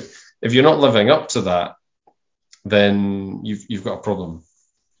 If you're not living up to that, then you've got a problem.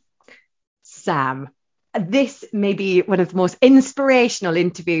 Sam, this may be one of the most inspirational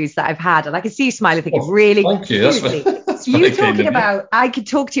interviews that I've had, and I can see you smiling, thinking, really. Thank you. You talking about, I could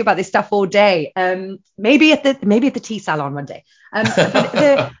talk to you about this stuff all day. Maybe at the tea salon one day.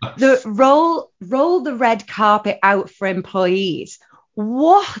 But the roll the red carpet out for employees.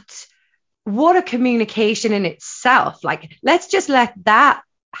 What a communication in itself. Like, let's just let that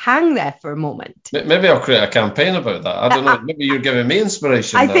hang there for a moment. Maybe I'll create a campaign about that. I don't know. Maybe you're giving me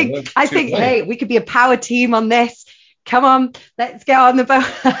inspiration. I think, hey, we could be a power team on this. Come on, let's get on the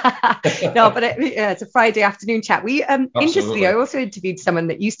boat. No, but it's a Friday afternoon chat. Interestingly, I also interviewed someone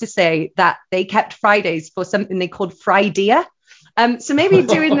that used to say that they kept Fridays for something they called Friday. So maybe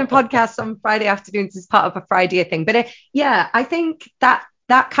doing the podcast on Friday afternoons is part of a Friday thing. But I think that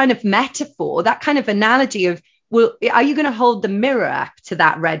kind of metaphor, that kind of analogy of, well, are you going to hold the mirror up to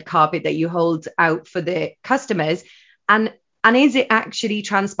that red carpet that you hold out for the customers? And is it actually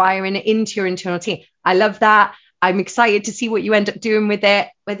transpiring into your internal team? I love that. I'm excited to see what you end up doing with it,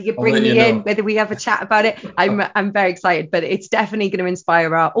 whether you bring me in, whether we have a chat about it. I'm very excited, but it's definitely going to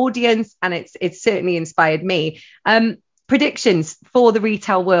inspire our audience, and it's certainly inspired me. Predictions for the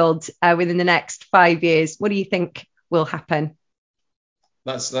retail world within the next 5 years. What do you think will happen?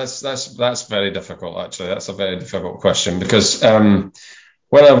 That's very difficult, actually. That's a very difficult question because when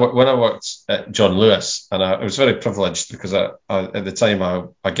I worked at John Lewis, and I was very privileged because I at the time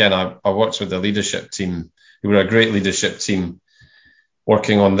I worked with the leadership team. We were a great leadership team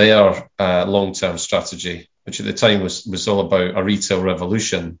working on their long-term strategy, which at the time was all about a retail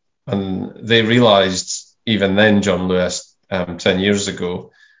revolution. And they realised even then, John Lewis, 10 years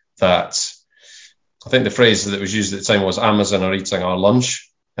ago, that I think the phrase that was used at the time was Amazon are eating our lunch,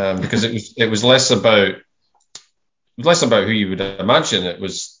 because it was less about who you would imagine it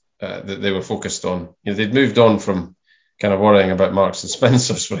was that they were focused on. They'd moved on from kind of worrying about Marks and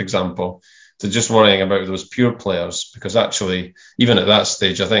Spencer's, for example, to just worrying about those pure players, because actually, even at that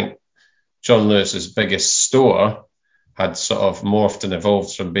stage, I think John Lewis's biggest store had sort of morphed and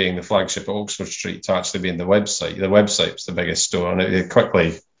evolved from being the flagship at Oxford Street to actually being the website. The website was the biggest store, and it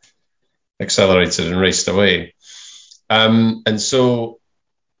quickly accelerated and raced away. And so,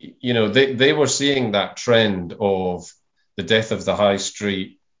 they were seeing that trend of the death of the high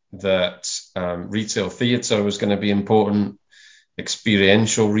street, that retail theatre was going to be important,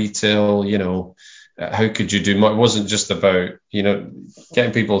 experiential retail, how could you do more? It wasn't just about,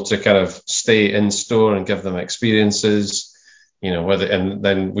 getting people to kind of stay in store and give them experiences, and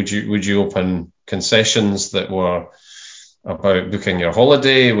then would you open concessions that were about booking your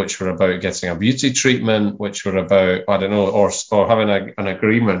holiday, which were about getting a beauty treatment, which were about, I don't know, or having an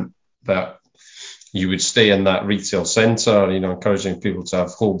agreement that you would stay in that retail centre, encouraging people to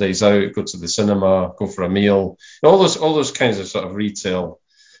have whole days out, go to the cinema, go for a meal, all those kinds of sort of retail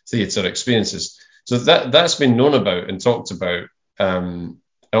theatre experiences. So that's been known about and talked about.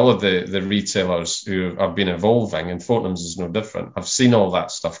 All of the retailers who have been evolving, and Fortnum's is no different. I've seen all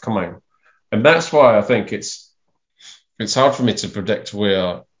that stuff coming, and that's why I think it's hard for me to predict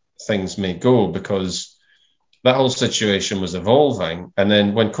where things may go, because that whole situation was evolving. And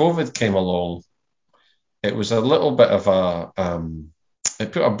then when COVID came along, it was a little bit of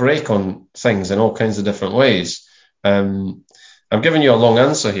it put a brake on things in all kinds of different ways. I'm giving you a long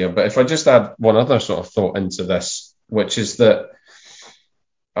answer here, but if I just add one other sort of thought into this, which is that,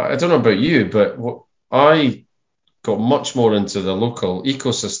 I don't know about you, but I got much more into the local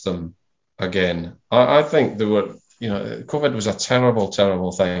ecosystem again. I think COVID was a terrible,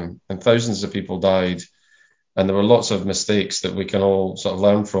 terrible thing, and thousands of people died, and there were lots of mistakes that we can all sort of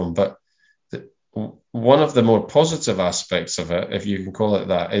learn from. But one of the more positive aspects of it, if you can call it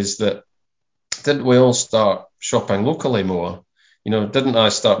that, is that didn't we all start shopping locally more? Didn't I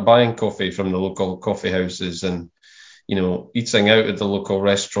start buying coffee from the local coffee houses and, eating out at the local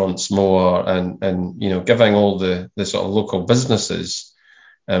restaurants more, and giving all the sort of local businesses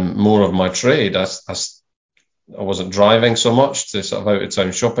more of my trade. I wasn't driving so much to sort of out of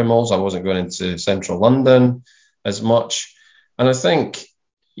town shopping malls. I wasn't going into central London as much. And I think,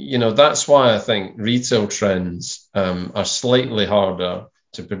 that's why I think retail trends are slightly harder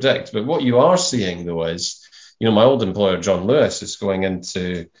to predict. But what you are seeing, though, is, my old employer, John Lewis, is going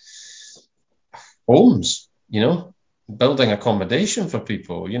into homes, building accommodation for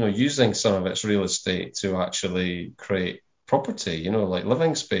people, using some of its real estate to actually create property, like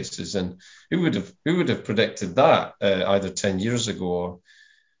living spaces. And who would have predicted that either 10 years ago or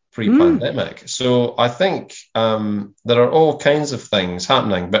pre-pandemic? So I think there are all kinds of things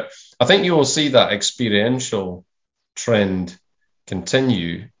happening, but I think you will see that experiential trend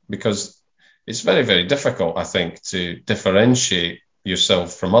continue, because it's very, very difficult, I think, to differentiate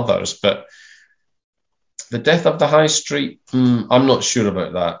yourself from others. But the death of the high street, I'm not sure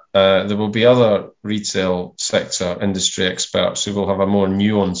about that. There will be other retail sector industry experts who will have a more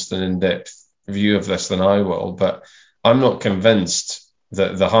nuanced and in-depth view of this than I will, but I'm not convinced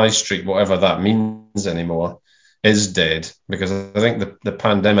that the high street, whatever that means anymore, is dead, because I think the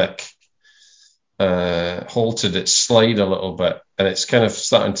pandemic halted its slide a little bit, and it's kind of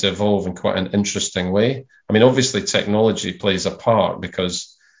starting to evolve in quite an interesting way. I mean, obviously technology plays a part,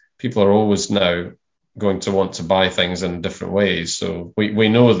 because people are always now going to want to buy things in different ways. So we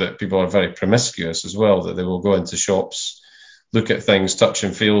know that people are very promiscuous as well, that they will go into shops, look at things, touch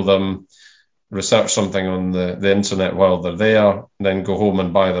and feel them, research something on the internet while they're there, then go home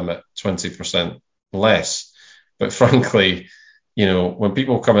and buy them at 20% less. But frankly, when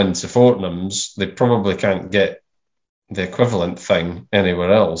people come into Fortnum's, they probably can't get the equivalent thing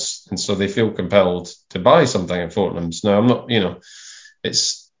anywhere else. And so they feel compelled to buy something at Fortnum's. Now, I'm not,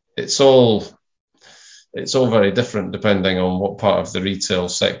 it's all very different depending on what part of the retail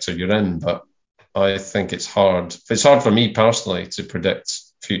sector you're in. But I think it's hard for me personally to predict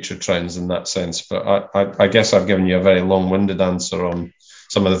future trends in that sense. But I guess I've given you a very long-winded answer on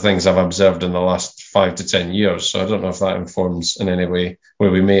some of the things I've observed in the last 5 to 10 years. So I don't know if that informs in any way where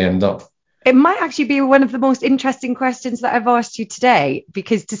we may end up. It might actually be one of the most interesting questions that I've asked you today,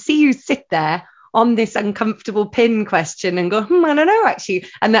 because to see you sit there on this uncomfortable pin question and go, I don't know, actually,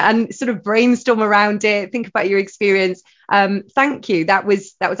 and sort of brainstorm around it, think about your experience. Thank you. That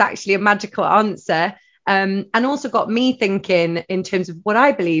was actually a magical answer. And also got me thinking in terms of what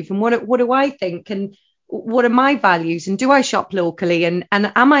I believe and what do I think, and what are my values, and do I shop locally, and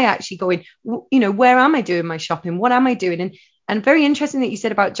am I actually going, where am I doing my shopping? What am I doing? And very interesting that you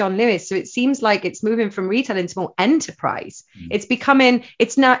said about John Lewis. So it seems like it's moving from retail into more enterprise. It's becoming,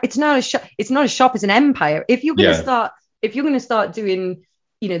 it's not a shop. It's not a shop, it's an empire. If you're going to start doing,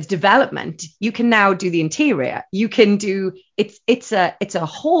 the development, you can now do the interior. You can do, it's a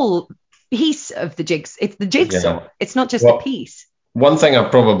whole piece of the jigs. It's the jigsaw. It's not just a piece. One thing I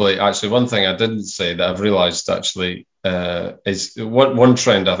didn't say that I've realized actually is one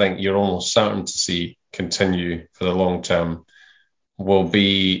trend I think you're almost certain to see continue for the long term will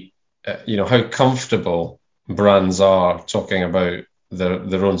be, how comfortable brands are talking about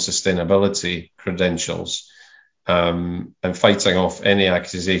their own sustainability credentials. and fighting off any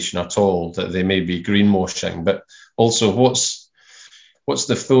accusation at all that they may be greenwashing, but also what's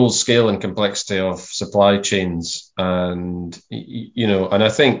the full scale and complexity of supply chains, and and I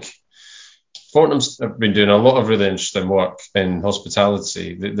think Fortnum's have been doing a lot of really interesting work in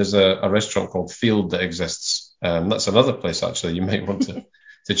hospitality. There's a restaurant called Field that exists. That's another place actually you might want to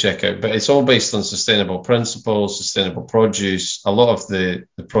check out. But it's all based on sustainable principles, sustainable produce. A lot of the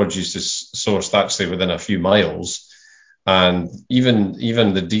produce is sourced actually within a few miles, and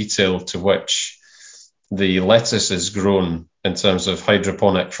even the detail to which the lettuce is grown in terms of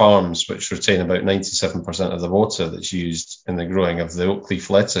hydroponic farms, which retain about 97% of the water that's used in the growing of the oak leaf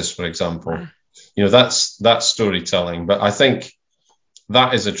lettuce, for example. That's storytelling. But I think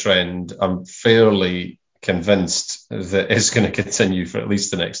that is a trend I'm fairly convinced that is going to continue for at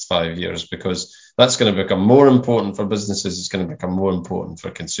least the next 5 years, because that's going to become more important for businesses. It's going to become more important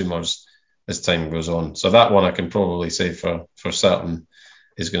for consumers as time goes on. So that one I can probably say for certain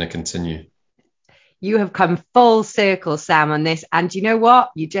is going to continue. You have come full circle, Sam, on this. And you know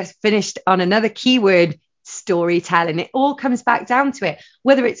what? You just finished on another keyword: storytelling. It all comes back down to it,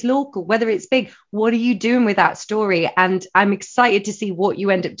 whether it's local, whether it's big. What are you doing with that story? And I'm excited to see what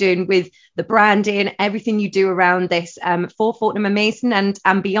you end up doing with the branding, everything you do around this for Fortnum & Mason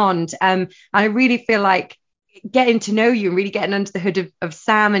and beyond. I really feel like getting to know you and really getting under the hood of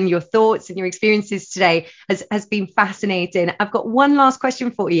Sam and your thoughts and your experiences today has been fascinating. I've got one last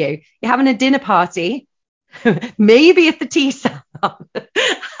question for you. You're having a dinner party, maybe at the tea salon.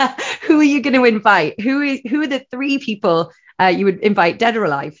 Who are you going to invite? Who are the 3 people you would invite, dead or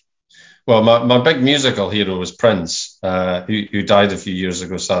alive? Well, my big musical hero was Prince, who died a few years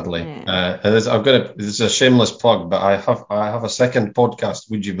ago, sadly. Yeah. This is a shameless plug, but I have a second podcast,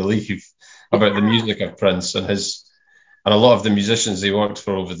 would you believe, about the music of Prince and a lot of the musicians he worked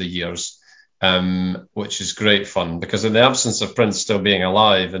for over the years, which is great fun, because in the absence of Prince still being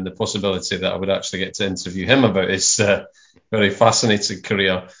alive and the possibility that I would actually get to interview him about his very fascinating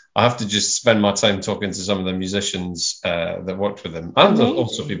career, I have to just spend my time talking to some of the musicians that worked with him, and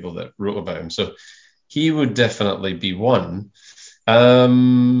also people that wrote about him. So he would definitely be one. I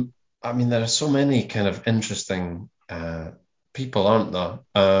mean, there are so many kind of interesting people, aren't there?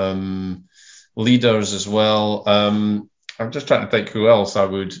 Leaders as well. I'm just trying to think who else I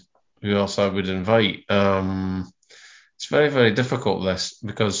would invite. It's very, very difficult, this,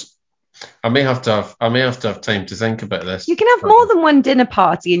 because I may have to have time to think about this. You can have more than one dinner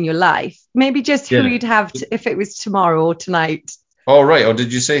party in your life. Maybe just who you'd have if it was tomorrow or tonight. Oh, right. Or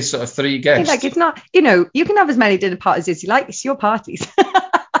did you say sort of 3 guests? Like, it's not, you can have as many dinner parties as you like. It's your parties.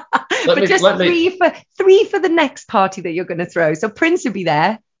 But just three for the next party that you're going to throw. So Prince would be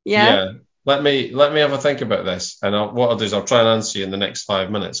there. Yeah. Let me have a think about this, and what I'll do is I'll try and answer you in the next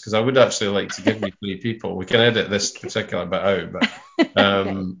 5 minutes, because I would actually like to give you 3 people. We can edit this particular bit out, but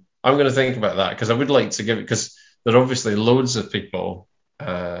I'm going to think about that, because I would like to give it, because there are obviously loads of people.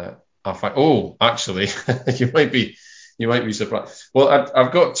 Actually, you might be surprised. Well,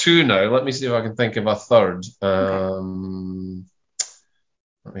 I've got 2 now. Let me see if I can think of a third.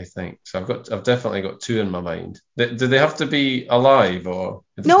 Let me think. So I've definitely got 2 in my mind. Do they have to be alive or?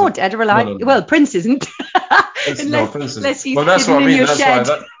 No, dead or alive. No. Well, Prince isn't. Unless he's that's what I mean.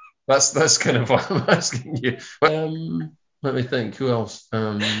 That's kind of what I'm asking you. Let me think. Who else?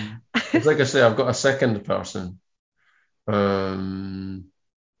 Like I say, I've got a second person. Okay,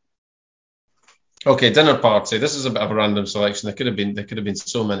 dinner party. This is a bit of a random selection. There could have been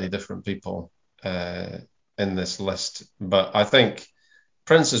so many different people in this list, but I think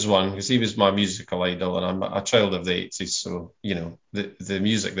Prince is one, because he was my musical idol, and I'm a child of the 80s. So, the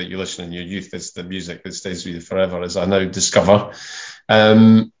music that you listen in your youth is the music that stays with you forever, as I now discover.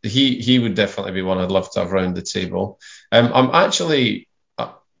 He would definitely be one I'd love to have around the table. I'm actually,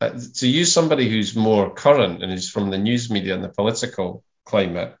 to use somebody who's more current and who's from the news media and the political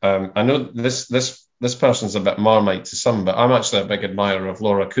climate. I know this person's a bit Marmite to some, but I'm actually a big admirer of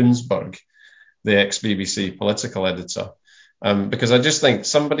Laura Kuenssberg, the ex-BBC political editor. Because I just think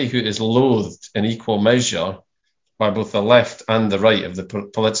somebody who is loathed in equal measure by both the left and the right of the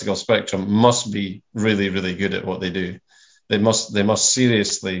political spectrum must be really, really good at what they do. They must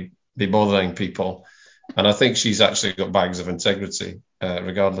seriously be bothering people. And I think she's actually got bags of integrity,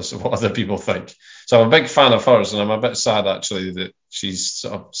 regardless of what other people think. So I'm a big fan of hers, and I'm a bit sad, actually, that she's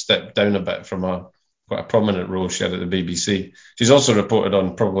sort of stepped down a bit from quite a prominent role she had at the BBC. She's also reported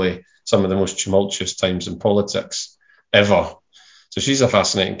on probably some of the most tumultuous times in politics ever. So she's a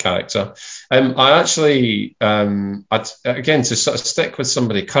fascinating character. I actually, again, to sort of stick with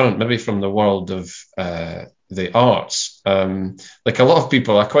somebody current, maybe from the world of the arts. Like a lot of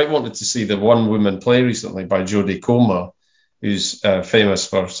people, I quite wanted to see the one woman play recently by Jodie Comer, who's famous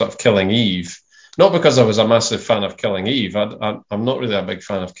for sort of Killing Eve. Not because I was a massive fan of Killing Eve. I'm not really a big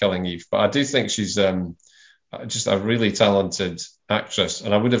fan of Killing Eve, but I do think she's just a really talented actress,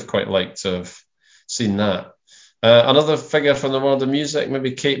 and I would have quite liked to have seen that. Another figure from the world of music,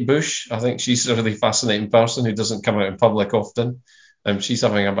 maybe Kate Bush. I think she's a really fascinating person who doesn't come out in public often. She's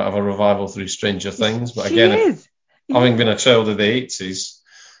having a bit of a revival through Stranger Things, but again, having been a child of the 80s.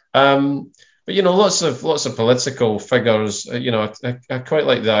 But lots of political figures. I quite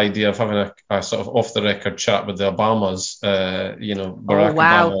like the idea of having a sort of off the record chat with the Obamas. Barack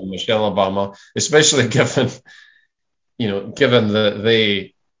Obama and Michelle Obama, especially given that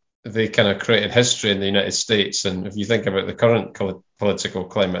they kind of created history in the United States. And if you think about the current political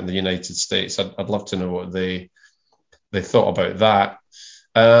climate in the United States, I'd love to know what they thought about that.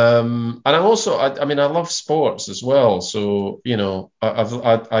 And I'm also, I love sports as well. So,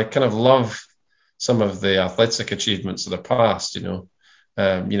 I kind of love some of the athletic achievements of the past. When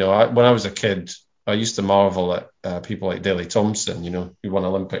I was a kid, I used to marvel at people like Daley Thompson, who won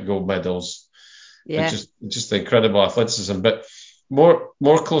Olympic gold medals. Yeah. Just incredible athleticism. But more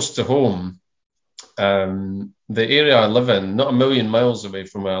close to home, the area I live in, not a million miles away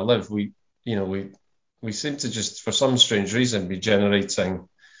from where I live, we seem to just, for some strange reason, be generating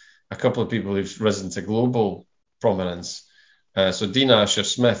a couple of people who've risen to global prominence. So Dean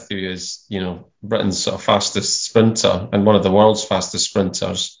Asher-Smith, who is, Britain's sort of fastest sprinter and one of the world's fastest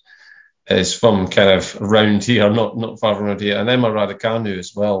sprinters, is from kind of around here, not far from around here. And Emma Raducanu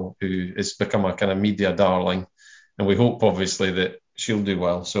as well, who has become a kind of media darling. And we hope, obviously, that she'll do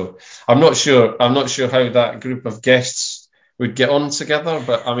well. So I'm not sure how that group of guests would get on together,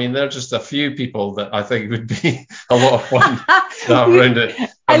 but I mean, they're just a few people that I think would be a lot of fun to have around it.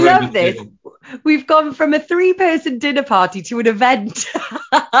 I love this. Table. We've gone from a 3-person dinner party to an event.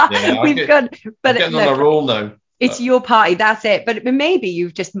 Yeah, I'm getting on a roll now. It's your party, that's it. But maybe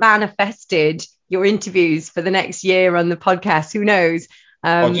you've just manifested your interviews for the next year on the podcast. Who knows?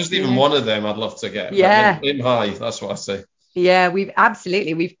 Just even one of them I'd love to get. Yeah. Aim high, that's what I say. Yeah, we've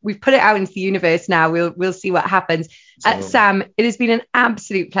put it out into the universe now. We'll see what happens. Sam, it has been an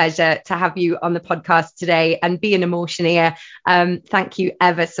absolute pleasure to have you on the podcast today and be an Emotioneer. Thank you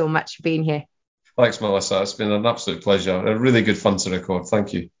ever so much for being here. Thanks, Melissa. It's been an absolute pleasure. A really good fun to record.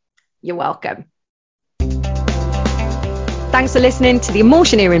 Thank you. You're welcome. Thanks for listening to the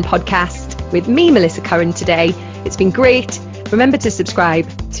Emotioneering podcast with me, Melissa Curran, today. It's been great. Remember to subscribe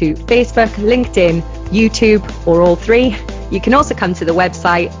to Facebook, LinkedIn, YouTube, or all three. You can also come to the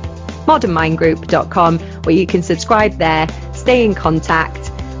website, modernmindgroup.com, where you can subscribe there, stay in contact,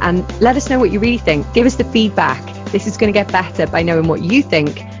 and let us know what you really think. Give us the feedback. This is going to get better by knowing what you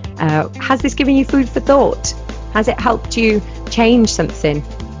think. Has this given you food for thought? Has it helped you change something?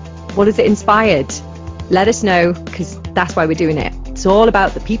 What has it inspired? Let us know, because that's why we're doing it. It's all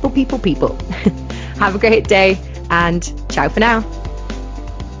about the people. Have a great day, and ciao for now.